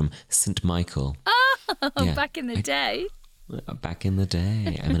he got from St. Michael. Oh, yeah. Back in the day. Back in the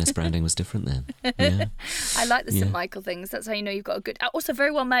day. M&S branding was different then. Yeah. I like the St. Michael things. That's how you know you've got a good... Also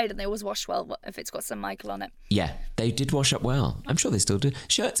very well made, and they always wash well if it's got St. Michael on it. Yeah, they did wash up well. I'm sure they still do.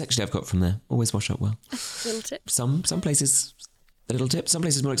 Shirts, actually, I've got from there. Always wash up well. Little tip. Some places, a little tip. Some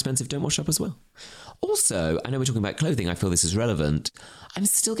places more expensive don't wash up as well. Also, I know we're talking about clothing. I feel this is relevant. I'm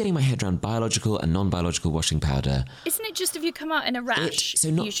still getting my head around biological and non-biological washing powder. Isn't it just if you come out in a rash,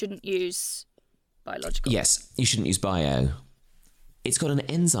 you shouldn't use... biological? Yes, you shouldn't use bio. It's got an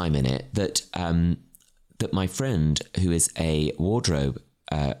enzyme in it that that my friend, who is a wardrobe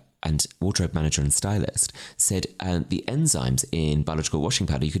manager and stylist, said the enzymes in biological washing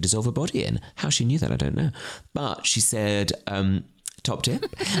powder you could dissolve a body in. How she knew that, I don't know. But she said, top tip.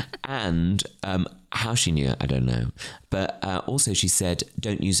 And how she knew it, I don't know. But also she said,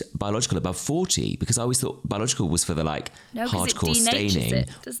 don't use biological above 40, because I always thought biological was for the hardcore staining. It,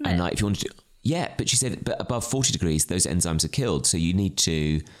 doesn't it? And like, if you want to do... Yeah, but she said, but above 40 degrees, those enzymes are killed. So you need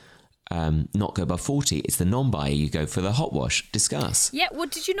to not go above 40. It's the non-bio. You go for the hot wash. Discuss. Yeah, well,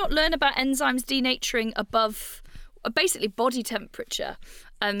 did you not learn about enzymes denaturing above basically body temperature?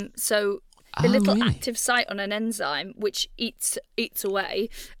 So the little active site on an enzyme, which eats away,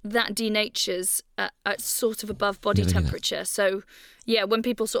 that denatures at sort of above body temperature. So, yeah, when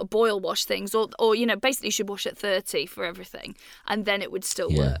people sort of boil wash things, or basically you should wash at 30 for everything, and then it would still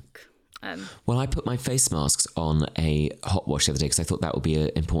work. Well, I put my face masks on a hot wash the other day because I thought that would be an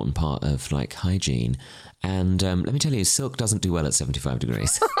important part of like hygiene. And let me tell you, silk doesn't do well at 75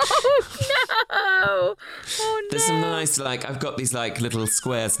 degrees. Oh, no! Oh, no! There's some nice, I've got these little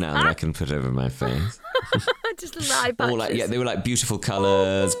squares now that I can put over my face. Just little eye patches. They were beautiful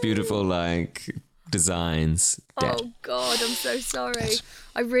colours, beautiful designs. Dead. Oh God, I'm so sorry. Dead.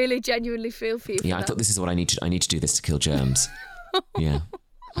 I really genuinely feel for you. Yeah, I thought this is what I need to do this to kill germs. Yeah.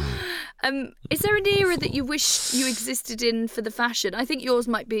 Is there an era that you wish you existed in for the fashion? I think yours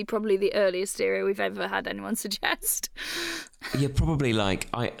might be probably the earliest era we've ever had anyone suggest. Yeah, probably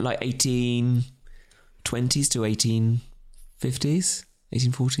 1820s to 1850s,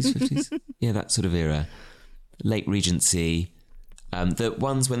 1840s, 50s. Yeah, that sort of era. Late Regency. The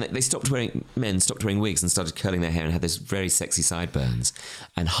ones when men stopped wearing wigs and started curling their hair and had those very sexy sideburns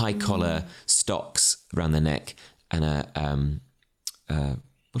and high collar stocks around their neck and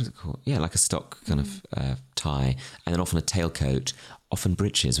what is it called? Yeah, like a stock kind of tie, and then often a tailcoat, often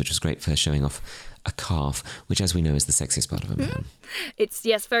breeches, which was great for showing off a calf, which, as we know, is the sexiest part of a man. It's,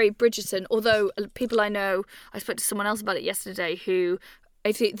 yes, very Bridgerton, although people I know, I spoke to someone else about it yesterday who,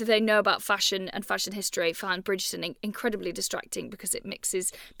 I think that they know about fashion and fashion history, found Bridgerton incredibly distracting because it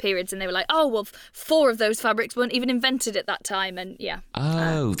mixes periods, and they were like, oh, well, 4 of those fabrics weren't even invented at that time, and yeah.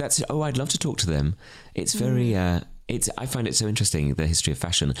 Oh, I'd love to talk to them. It's very... I find it so interesting, the history of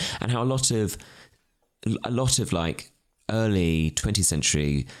fashion, and how a lot of early 20th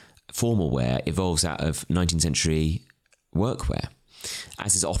century formal wear evolves out of 19th century workwear,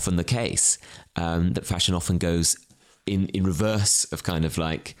 as is often the case. That fashion often goes in reverse of kind of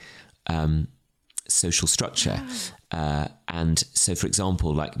social structure. And so, for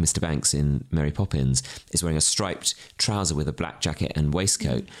example, Mr. Banks in Mary Poppins is wearing a striped trouser with a black jacket and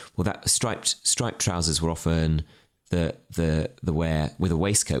waistcoat. Well, that striped trousers were often the wear with a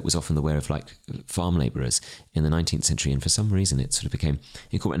waistcoat was often the wear of farm labourers in the 19th century, and for some reason it sort of became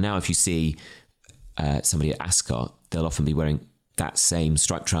incorporated. Now if you see somebody at Ascot, they'll often be wearing that same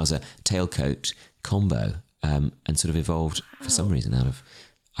striped trouser tailcoat combo, and sort of evolved for some reason out of,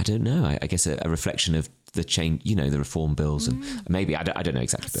 I don't know, I guess a reflection of the change, the reform bills, and maybe I don't know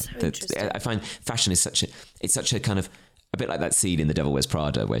exactly. I find fashion is such a kind of a bit like that scene in The Devil Wears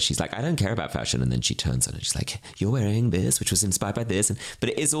Prada where she's like, I don't care about fashion, and then she turns on it, she's like, you're wearing this, which was inspired by this, but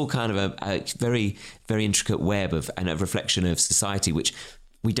it is all kind of a very, very intricate web and a reflection of society which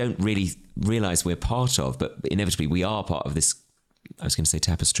we don't really realise we're part of, but inevitably we are part of this. I was going to say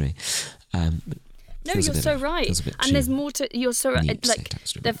tapestry. No, you're so right. And there's more to... You're so right.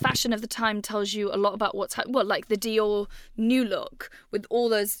 The fashion of the time tells you a lot about what's... the Dior new look with all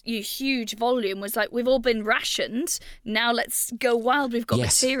those huge volume was we've all been rationed. Now let's go wild. We've got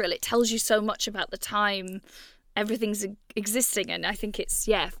material. It tells you so much about the time everything's existing. And I think it's,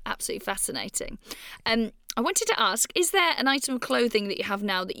 absolutely fascinating. I wanted to ask, is there an item of clothing that you have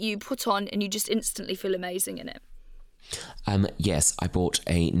now that you put on and you just instantly feel amazing in it? Yes, I bought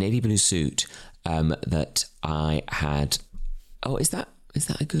a navy blue suit that I had. Oh, is that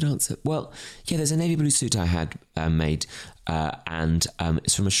a good answer? Well, yeah, there's a navy blue suit I had made, and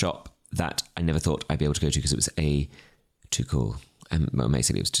it's from a shop that I never thought I'd be able to go to because it was too cool. Well,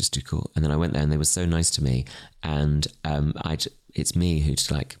 basically, it was just too cool. And then I went there, and they were so nice to me, and it's me who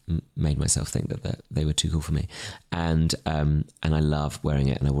just made myself think that they were too cool for me, and I love wearing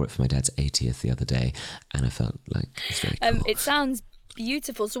it, and I wore it for my dad's 80th the other day, and I felt like it's very cool. It sounds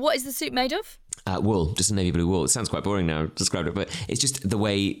beautiful. So what is the suit made of? Wool, just a navy blue wool. It sounds quite boring now, described it, but it's just the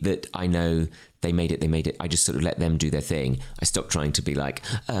way that I know they made it. I just sort of let them do their thing. I stopped trying to be like,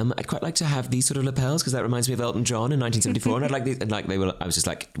 I'd quite like to have these sort of lapels because that reminds me of Elton John in 1974, and I'd like these. And I was just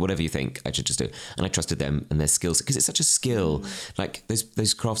like, whatever you think, I should just do. And I trusted them and their skills because it's such a skill.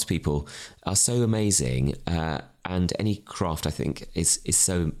 Those craftspeople are so amazing, and any craft I think is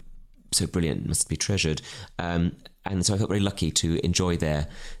so brilliant, must be treasured. And so I felt very lucky to enjoy their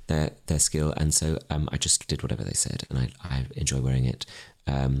skill, and so I just did whatever they said, and I enjoy wearing it.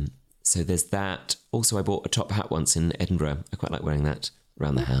 So there's that. Also, I bought a top hat once in Edinburgh. I quite like wearing that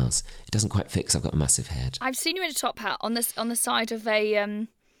around the house. It doesn't quite fit because I've got a massive head. I've seen you in a top hat on the side of a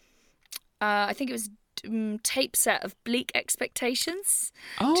I think it was tape set of Bleak Expectations.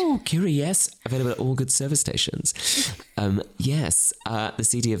 Oh, Kiri, yes. Available at all good service stations. Yes. The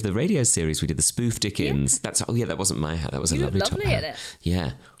CD of the radio series we did, the spoof Dickens. Yeah. That wasn't my hat. That was a You lovely look top lovely hat. at it.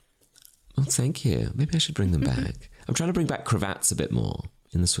 Yeah. Oh, thank you. Maybe I should bring them back. I'm trying to bring back cravats a bit more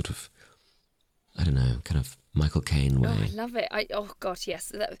in the sort of, I don't know, kind of Michael Caine way. Oh, I love it. Oh, God,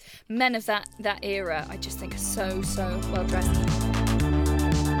 yes. Men of that era, I just think are so well dressed.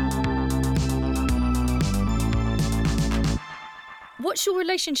 What's your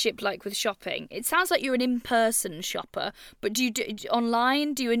relationship like with shopping? It sounds like you're an in-person shopper, but do you do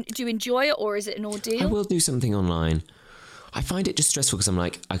online? Do you enjoy it, or is it an ordeal? I will do something online. I find it just stressful because I'm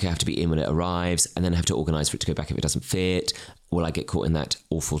like, okay, I have to be in when it arrives, and then I have to organise for it to go back if it doesn't fit. Will I get caught in that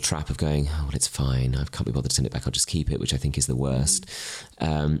awful trap of going, oh, well, it's fine, I can't be bothered to send it back, I'll just keep it, which I think is the worst.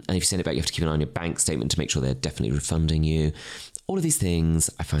 And if you send it back, you have to keep an eye on your bank statement to make sure they're definitely refunding you. All of these things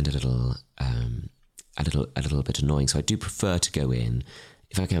I find a little bit annoying, so I do prefer to go in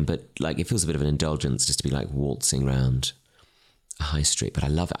if I can, but like it feels a bit of an indulgence just to be like waltzing around a high street. But I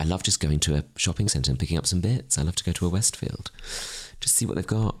love just going to a shopping centre and picking up some bits. I love to go to a Westfield, just see what they've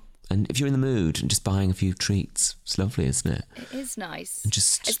got. And if you're in the mood and just buying a few treats, it's lovely, isn't it? It is nice. And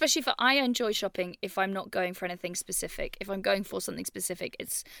just especially I enjoy shopping if I'm not going for anything specific. If I'm going for something specific,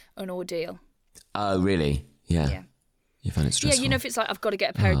 it's an ordeal. Oh, really? Yeah. You find it stressful? Yeah, you know, if it's like I've got to get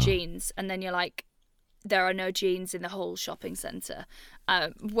a pair of jeans, and then you're like, there are no jeans in the whole shopping centre.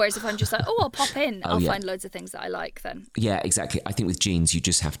 Whereas if I'm just like, I'll pop in, I'll find loads of things that I like then. Yeah, exactly. I think with jeans, you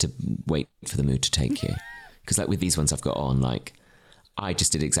just have to wait for the mood to take you. Because like with these ones I've got on, like I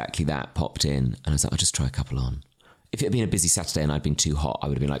just did exactly that, popped in, and I was like, I'll just try a couple on. If it had been a busy Saturday and I'd been too hot, I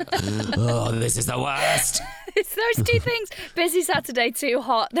would have been like, oh, this is the worst. It's those two things. Busy Saturday, too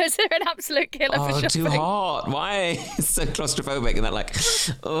hot. Those are an absolute killer for shopping. Too hot. Why? It's so claustrophobic. And that like,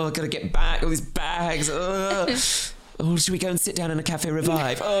 I've got to get back. All these bags. Should we go and sit down in a cafe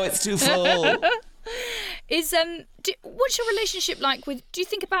revive? Oh, it's too full. What's your relationship like with? Do you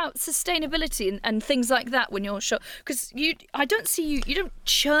think about sustainability and things like that when you're shopping? Because I don't see you don't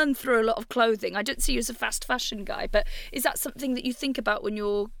churn through a lot of clothing. I don't see you as a fast fashion guy. But is that something that you think about when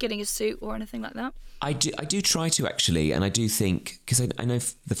you're getting a suit or anything like that? I do try to actually, and I do think because I know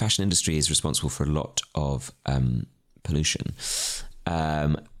the fashion industry is responsible for a lot of pollution,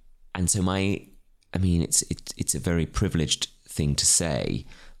 and so it's a very privileged thing to say,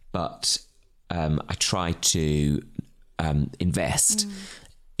 but I try to invest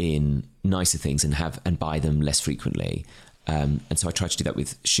in nicer things and buy them less frequently, and so I try to do that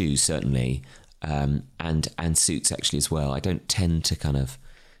with shoes certainly, and suits actually as well. I don't tend to kind of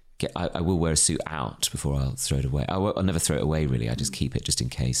I will wear a suit out before I'll throw it away. I'll never throw it away really. I just keep it just in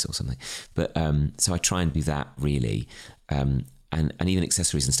case or something. But so I try and do that really, and even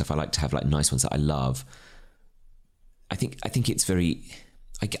accessories and stuff. I like to have like nice ones that I love. I think it's very.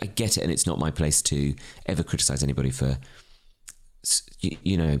 I get it, and it's not my place to ever criticise anybody for,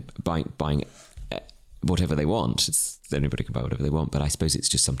 buying whatever they want. Anybody can buy whatever they want, but I suppose it's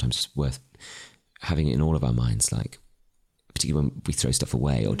just sometimes worth having it in all of our minds, like particularly when we throw stuff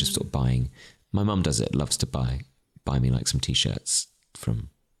away or just sort of buying. My mum does it, loves to buy me like some t-shirts from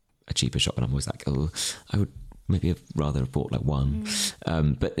a cheaper shop, and I'm always like, I would maybe have rather have bought like one.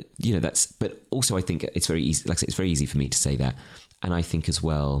 But but also I think it's very easy. Like I say, it's very easy for me to say that. And I think as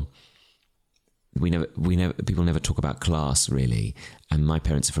well, people never talk about class really. And my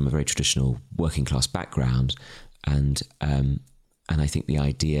parents are from a very traditional working class background, and I think the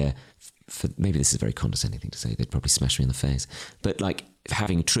idea for, maybe this is a very condescending thing to say, they'd probably smash me in the face, but like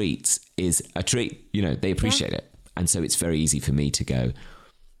having treats is a treat. They appreciate it, and so it's very easy for me to go.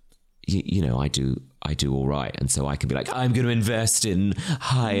 I do all right, and so I can be like, I'm going to invest in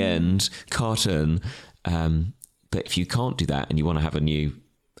high end cotton. But if you can't do that and you want to have a new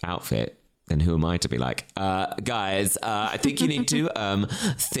outfit, then who am I to be like, guys, I think you need to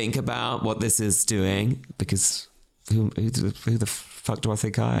think about what this is doing, because who the fuck do I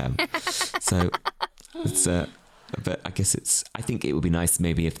think I am? So it's but I guess I think it would be nice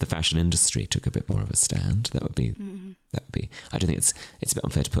maybe if the fashion industry took a bit more of a stand. That would be I don't think it's a bit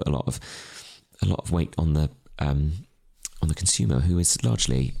unfair to put a lot of weight on the consumer, who is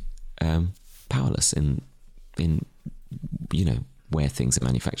largely powerless in where things are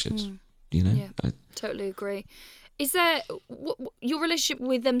manufactured. Yeah, I totally agree. Is there your relationship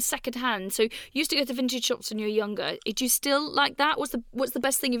with them secondhand? So you used to go to vintage shops when you were younger. Do you still like that? What's the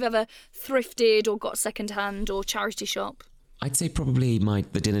best thing you've ever thrifted or got secondhand or charity shop? I'd say probably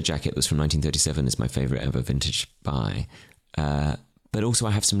the dinner jacket was from 1937 is my favourite ever vintage buy. But also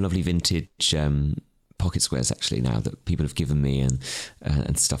I have some lovely vintage pocket squares actually now that people have given me and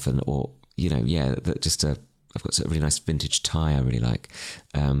stuff, and that just I've got a really nice vintage tie I really like,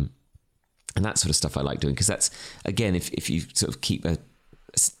 and that sort of stuff I like doing, because that's, again, if you sort of keep a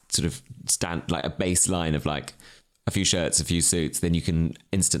sort of stand like a baseline of like a few shirts, a few suits, then you can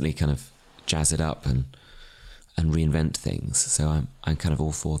instantly kind of jazz it up and reinvent things. So I'm kind of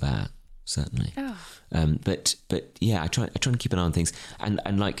all for that, certainly. Oh. But yeah, I try and keep an eye on things,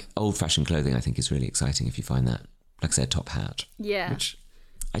 and like old fashioned clothing I think is really exciting if you find that, like I said, top hat. Yeah. Which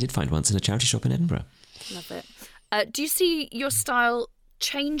I did find once in a charity shop in Edinburgh. Love it. Do you see your style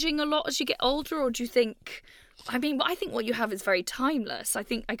changing a lot as you get older, or do you think, I think what you have is very timeless. I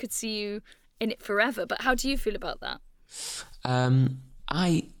think I could see you in it forever, but how do you feel about that?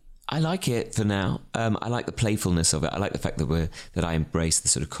 I like it for now. I like the playfulness of it. I like the fact that I embrace the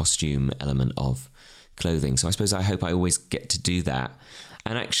sort of costume element of clothing. So I hope I always get to do that.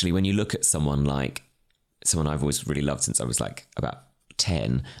 And actually, when you look at someone I've always really loved since I was like about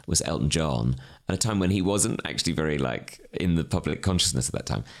 10 was Elton John, at a time when he wasn't actually very like in the public consciousness at that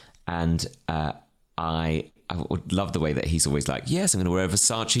time. And I would love the way that he's always like, yes, I'm going to wear a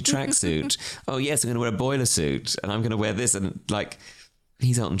Versace tracksuit. Oh, yes, I'm going to wear a boiler suit, and I'm going to wear this. And like,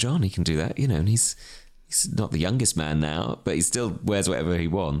 he's Elton John, he can do that, and he's not the youngest man now, but he still wears whatever he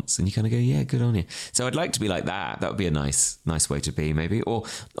wants. And you kind of go, yeah, good on you. So I'd like to be like that. That would be a nice way to be, maybe. Or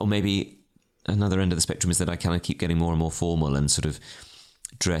maybe another end of the spectrum is that I kind of keep getting more and more formal and sort of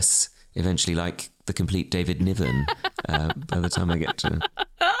dress eventually like the complete David Niven by the time I get to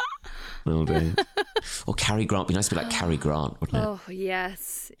old age. Or Cary Grant. It'd be nice to be like Cary Grant, wouldn't it? Oh,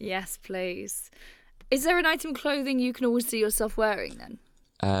 yes. Yes, please. Is there an item of clothing you can always see yourself wearing then?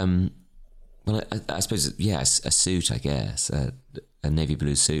 Well, I suppose, yes, a suit, I guess. A navy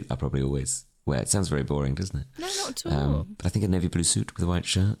blue suit I'll probably always wear. It sounds very boring, doesn't it? No, not at all. But I think a navy blue suit with a white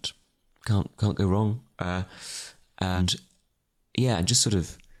shirt can't go wrong. And just sort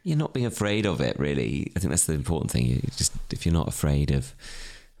of, you're not being afraid of it, really. I think that's the important thing. If you're not afraid of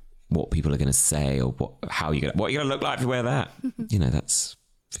what people are going to say or what you're going to look like if you wear that, that's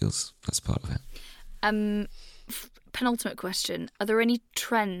part of it. Penultimate question. Are there any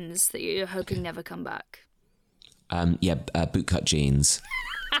trends that you're hoping never come back? Bootcut jeans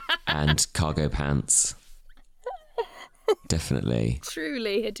and cargo pants. Definitely.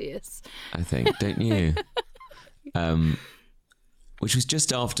 Truly hideous. I think, don't you? Which was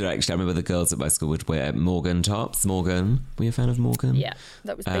just after, actually, I remember the girls at my school would wear Morgan tops. Morgan. Were you a fan of Morgan? Yeah,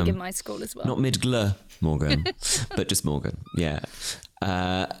 that was big in my school as well. Not mid-gler Morgan, but just Morgan, yeah.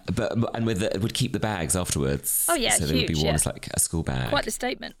 It would keep the bags afterwards. Oh, yeah, so they would be worn as like a school bag. Quite the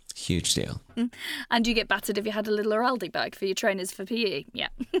statement. Huge deal. And you get battered if you had a little Aldi bag for your trainers for PE. Yeah.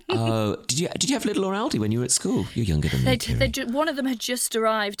 Oh, did you have little Aldi when you were at school? You're younger than me. One of them had just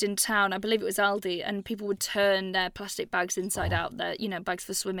arrived in town. I believe it was Aldi, and people would turn their plastic bags inside out. Their bags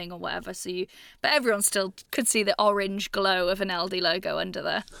for swimming or whatever. But everyone still could see the orange glow of an Aldi logo under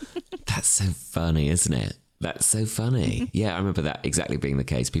there. That's so funny, isn't it? That's so funny. Yeah, I remember that exactly being the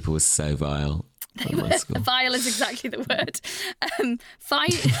case. People were so vile. Vile is exactly the word.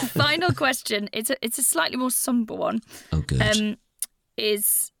 Final question. It's a slightly more somber one. Oh, good.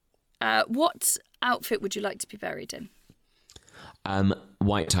 What outfit would you like to be buried in?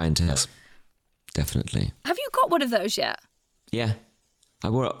 White tie and tails. Definitely. Have you got one of those yet? Yeah. I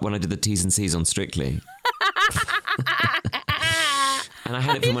wore it when I did the T's and C's on Strictly. And I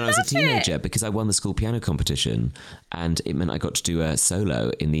had it from when I was a teenager because I won the school piano competition, and it meant I got to do a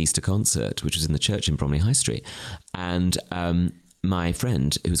solo in the Easter concert, which was in the church in Bromley High Street. And my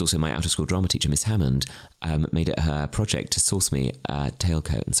friend, who was also my out-of-school drama teacher, Miss Hammond, made it her project to source me a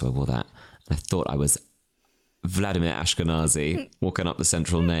tailcoat, and so I wore that. And I thought I was Vladimir Ashkenazi walking up the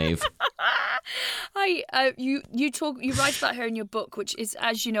central nave. You write about her in your book, which is,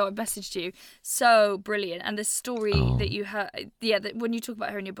 as you know, I've messaged you, so brilliant. And the story that you have, when you talk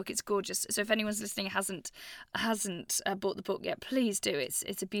about her in your book, it's gorgeous. So if anyone's listening hasn't bought the book yet, please do.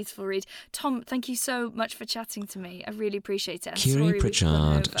 It's a beautiful read. Tom, thank you so much for chatting to me. I really appreciate it. Kiri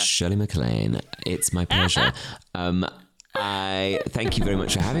Pritchard, Shirley MacLaine, it's my pleasure. I thank you very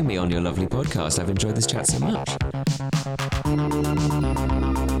much for having me on your lovely podcast. I've enjoyed this chat so much.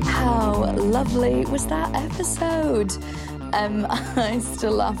 How lovely was that episode? I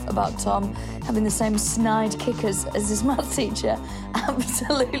still laugh about Tom having the same snide kickers as his maths teacher.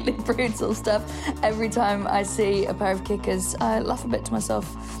 Absolutely brutal stuff. Every time I see a pair of kickers, I laugh a bit to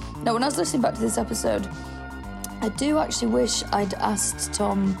myself. Now, when I was listening back to this episode, I do actually wish I'd asked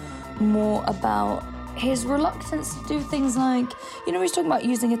Tom more about his reluctance to do things like, he's talking about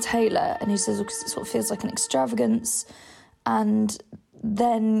using a tailor, and he says, because it sort of feels like an extravagance, and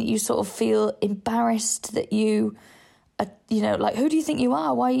then you sort of feel embarrassed that you are, like, who do you think you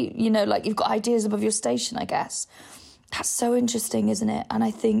are? Why, like you've got ideas above your station, I guess. That's so interesting, isn't it? And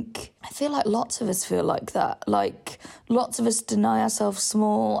I feel like lots of us feel like that. Like, lots of us deny ourselves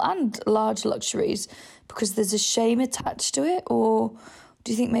small and large luxuries because there's a shame attached to it. Or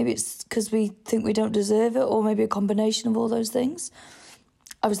do you think maybe it's because we think we don't deserve it, or maybe a combination of all those things?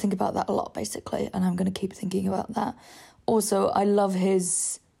 I was thinking about that a lot, basically, and I'm going to keep thinking about that. Also, I love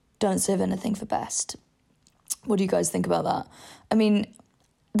his don't serve anything for best. What do you guys think about that? I mean,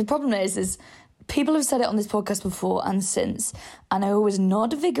 the problem is people have said it on this podcast before and since, and I always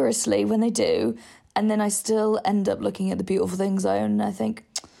nod vigorously when they do, and then I still end up looking at the beautiful things I own and I think,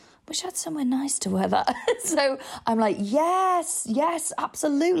 wish I had somewhere nice to wear that. So I'm like, yes,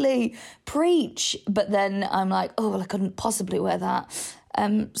 absolutely, preach. But then I'm like, oh, well, I couldn't possibly wear that.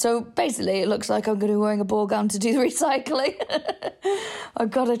 So basically it looks like I'm going to be wearing a ball gown to do the recycling.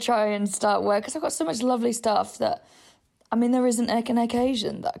 I've got to try and start wearing, because I've got so much lovely stuff that, I mean, there isn't an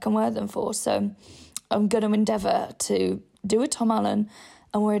occasion that I can wear them for. So I'm going to endeavour to do a Tom Allen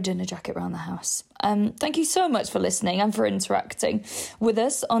and wear a dinner jacket around the house. Thank you so much for listening and for interacting with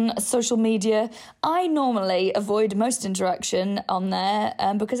us on social media. I normally avoid most interaction on there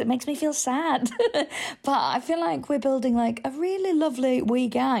because it makes me feel sad. But I feel like we're building like a really lovely wee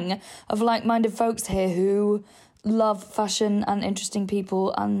gang of like-minded folks here who love fashion and interesting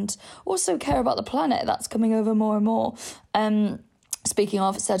people and also care about the planet. That's coming over more and more. Speaking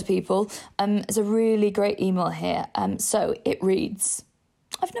of said people, there's a really great email here. So it reads...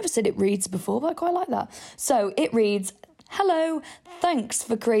 I've never said it reads before, but I quite like that. So it reads, hello, thanks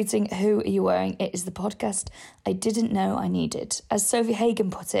for creating Who Are You Wearing? It is the podcast I didn't know I needed. As Sophie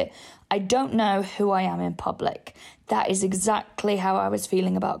Hagen put it, I don't know who I am in public. That is exactly how I was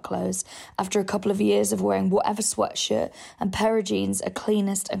feeling about clothes after a couple of years of wearing whatever sweatshirt and pair of jeans are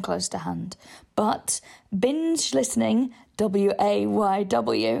cleanest and close to hand. But binge listening,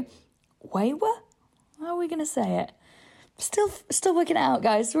 W-A-Y-W, Waywer? How are we going to say it? Still working it out,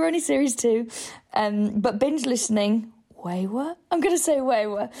 guys. We're only series 2. But binge listening, Waywer? I'm going to say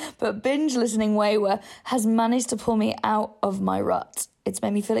Waywer. But binge listening Waywer has managed to pull me out of my rut. It's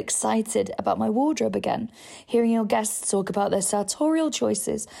made me feel excited about my wardrobe again. Hearing your guests talk about their sartorial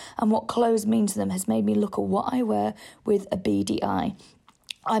choices and what clothes mean to them has made me look at what I wear with a beady eye.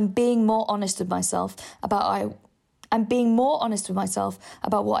 I'm being more honest with myself about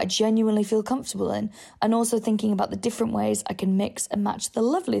what I genuinely feel comfortable in, and also thinking about the different ways I can mix and match the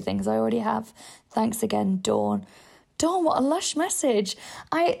lovely things I already have. Thanks again, Dawn. Dawn, what a lush message.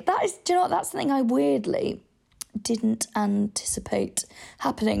 That's something I weirdly didn't anticipate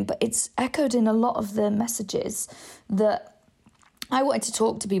happening, but it's echoed in a lot of the messages that I wanted to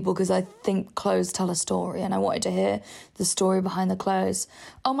talk to people because I think clothes tell a story and I wanted to hear the story behind the clothes.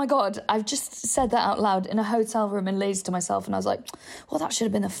 Oh my God, I've just said that out loud in a hotel room in Leeds to myself and I was like, well, that should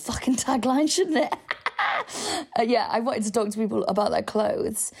have been the fucking tagline, shouldn't it? I wanted to talk to people about their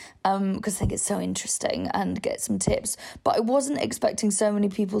clothes because I think it's so interesting and get some tips. But I wasn't expecting so many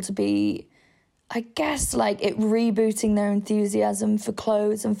people to be, I guess, like it rebooting their enthusiasm for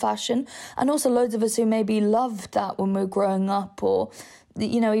clothes and fashion. And also loads of us who maybe loved that when we were growing up or,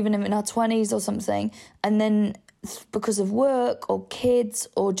 even in our 20s or something. And then because of work or kids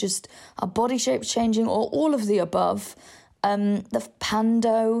or just our body shapes changing or all of the above, the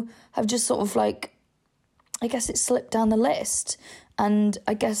pando have just sort of like, I guess it slipped down the list. And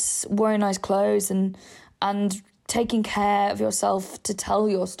I guess wearing nice clothes and taking care of yourself to tell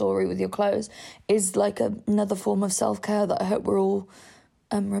your story with your clothes is like another form of self-care that I hope we're all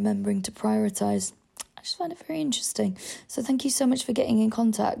remembering to prioritise. I just find it very interesting. So thank you so much for getting in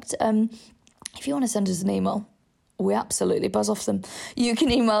contact. If you want to send us an email, we absolutely buzz off them. You can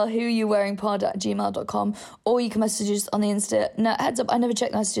email whoyouwearingpod@gmail.com or you can message us on the Insta. Now, heads up, I never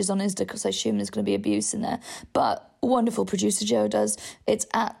check messages on Insta because I assume there's going to be abuse in there. But wonderful producer Joe does. It's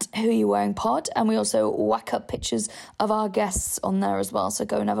at whoyouwearingpod, and we also whack up pictures of our guests on there as well, so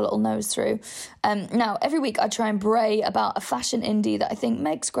go and have a little nose through. Now, every week I try and bray about a fashion indie that I think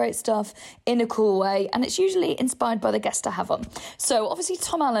makes great stuff in a cool way, and it's usually inspired by the guest I have on. So obviously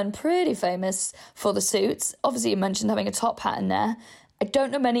Tom Allen, pretty famous for the suits. Obviously you mentioned having a top hat in there. I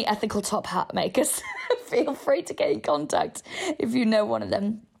don't know many ethical top hat makers. Feel free to get in contact if you know one of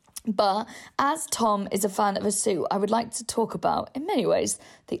them. But as Tom is a fan of a suit, I would like to talk about, in many ways,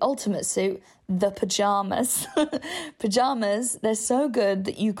 the ultimate suit, the pyjamas. Pyjamas, they're so good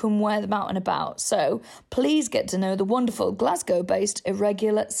that you can wear them out and about. So please get to know the wonderful Glasgow-based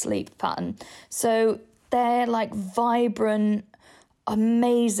irregular sleep pattern. So they're like vibrant,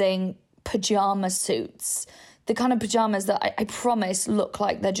 amazing pyjama suits the kind of pyjamas that I promise look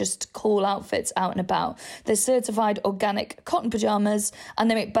like they're just cool outfits out and about. They're certified organic cotton pyjamas, and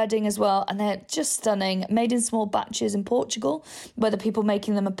they make bedding as well, and they're just stunning, made in small batches in Portugal, where the people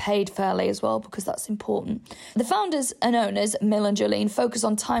making them are paid fairly as well, because that's important. The founders and owners, Mill and Jolene, focus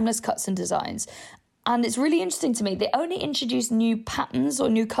on timeless cuts and designs. And it's really interesting to me, they only introduce new patterns or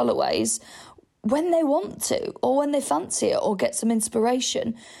new colourways when they want to, or when they fancy it, or get some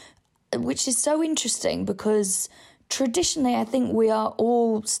inspiration, which is so interesting because traditionally I think we are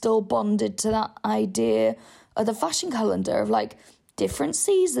all still bonded to that idea of the fashion calendar of like different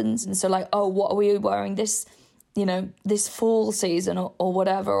seasons. And so like, oh, what are we wearing this, this fall season or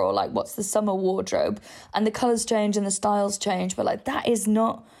whatever, or like what's the summer wardrobe, and the colours change and the styles change, but like that is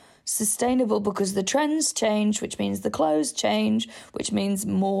not sustainable because the trends change, which means the clothes change, which means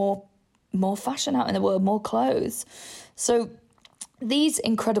more fashion out in the world, more clothes. So these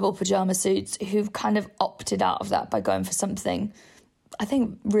incredible pyjama suits who've kind of opted out of that by going for something, I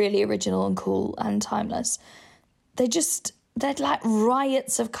think, really original and cool and timeless. They're like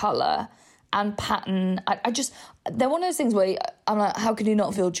riots of colour and pattern. They're one of those things where I'm like, how can you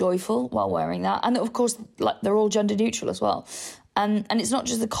not feel joyful while wearing that? And of course, like they're all gender neutral as well. And it's not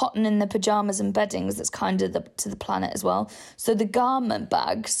just the cotton in the pyjamas and beddings that's kind of to the planet as well. So the garment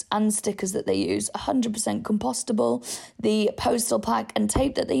bags and stickers that they use, 100% compostable. The postal pack and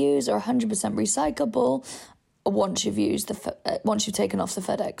tape that they use are 100% recyclable. Once you've taken off the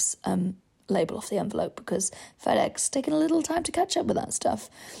FedEx label off the envelope, because FedEx taking a little time to catch up with that stuff.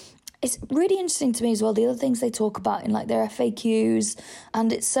 It's really interesting to me as well, the other things they talk about in like their FAQs,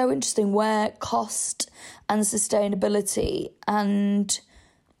 and it's so interesting where cost and sustainability and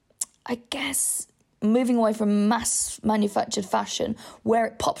I guess moving away from mass manufactured fashion, where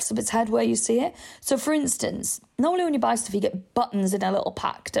it pops up its head where you see it. So for instance, normally when you buy stuff you get buttons in a little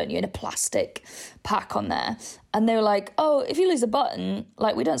pack, don't you, in a plastic pack on there, and they're like, oh, if you lose a button,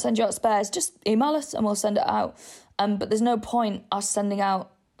 like we don't send you out spares, just email us and we'll send it out. But there's no point us sending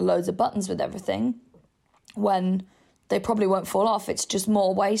out loads of buttons with everything when they probably won't fall off. It's just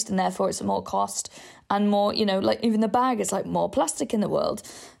more waste, and therefore it's more cost and more, like even the bag is like more plastic in the world.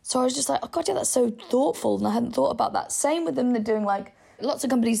 So I was just like, oh god, yeah, that's so thoughtful, and I hadn't thought about that. Same with them, they're doing like lots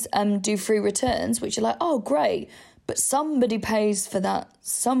of companies do free returns, which are like, oh great, but somebody pays for that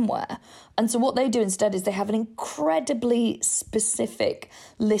somewhere. And so what they do instead is they have an incredibly specific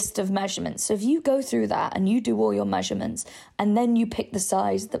list of measurements. So if you go through that and you do all your measurements and then you pick the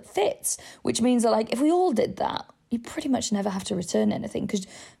size that fits, which means that like if we all did that, you pretty much never have to return anything. Because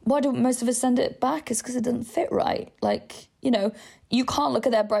why don't most of us send it back? It's because it doesn't fit right. Like, you can't look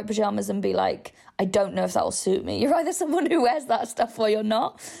at their bright pyjamas and be like, I don't know if that will suit me. You're either someone who wears that stuff or you're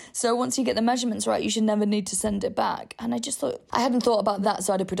not. So once you get the measurements right, you should never need to send it back. And I just thought, I hadn't thought about that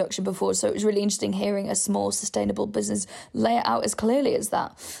side of production before. So it was really interesting hearing a small sustainable business lay it out as clearly as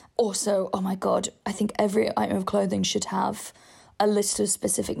that. Also, oh my God, I think every item of clothing should have a list of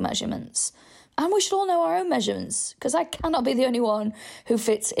specific measurements. And we should all know our own measurements, because I cannot be the only one who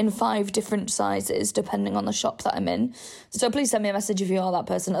fits in 5 different sizes depending on the shop that I'm in. So please send me a message if you are that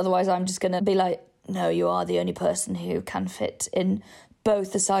person. Otherwise, I'm just going to be like, no, you are the only person who can fit in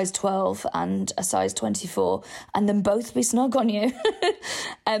both a size 12 and a size 24, and then both be snug on you.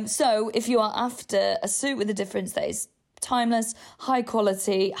 So if you are after a suit with a difference that is timeless, high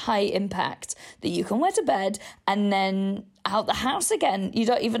quality, high impact, that you can wear to bed and then out the house again. You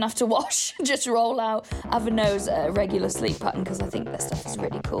don't even have to wash, just roll out, have a nose at a regular sleep pattern, because I think their stuff is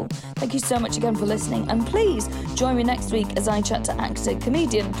really cool. Thank you so much again for listening, and please join me next week as I chat to actor,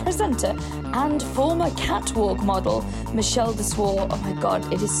 comedian, presenter and former catwalk model Michelle Dessoir. Oh my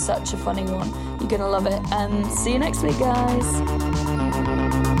God, it is such a funny one. You're gonna love it. See you next week, guys.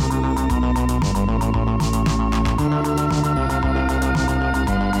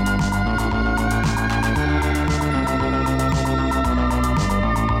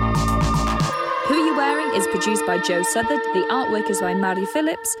 Is produced by Joe Southard, the artwork is by Mary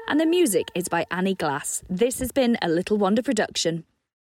Phillips, and the music is by Annie Glass. This has been a Little Wonder production.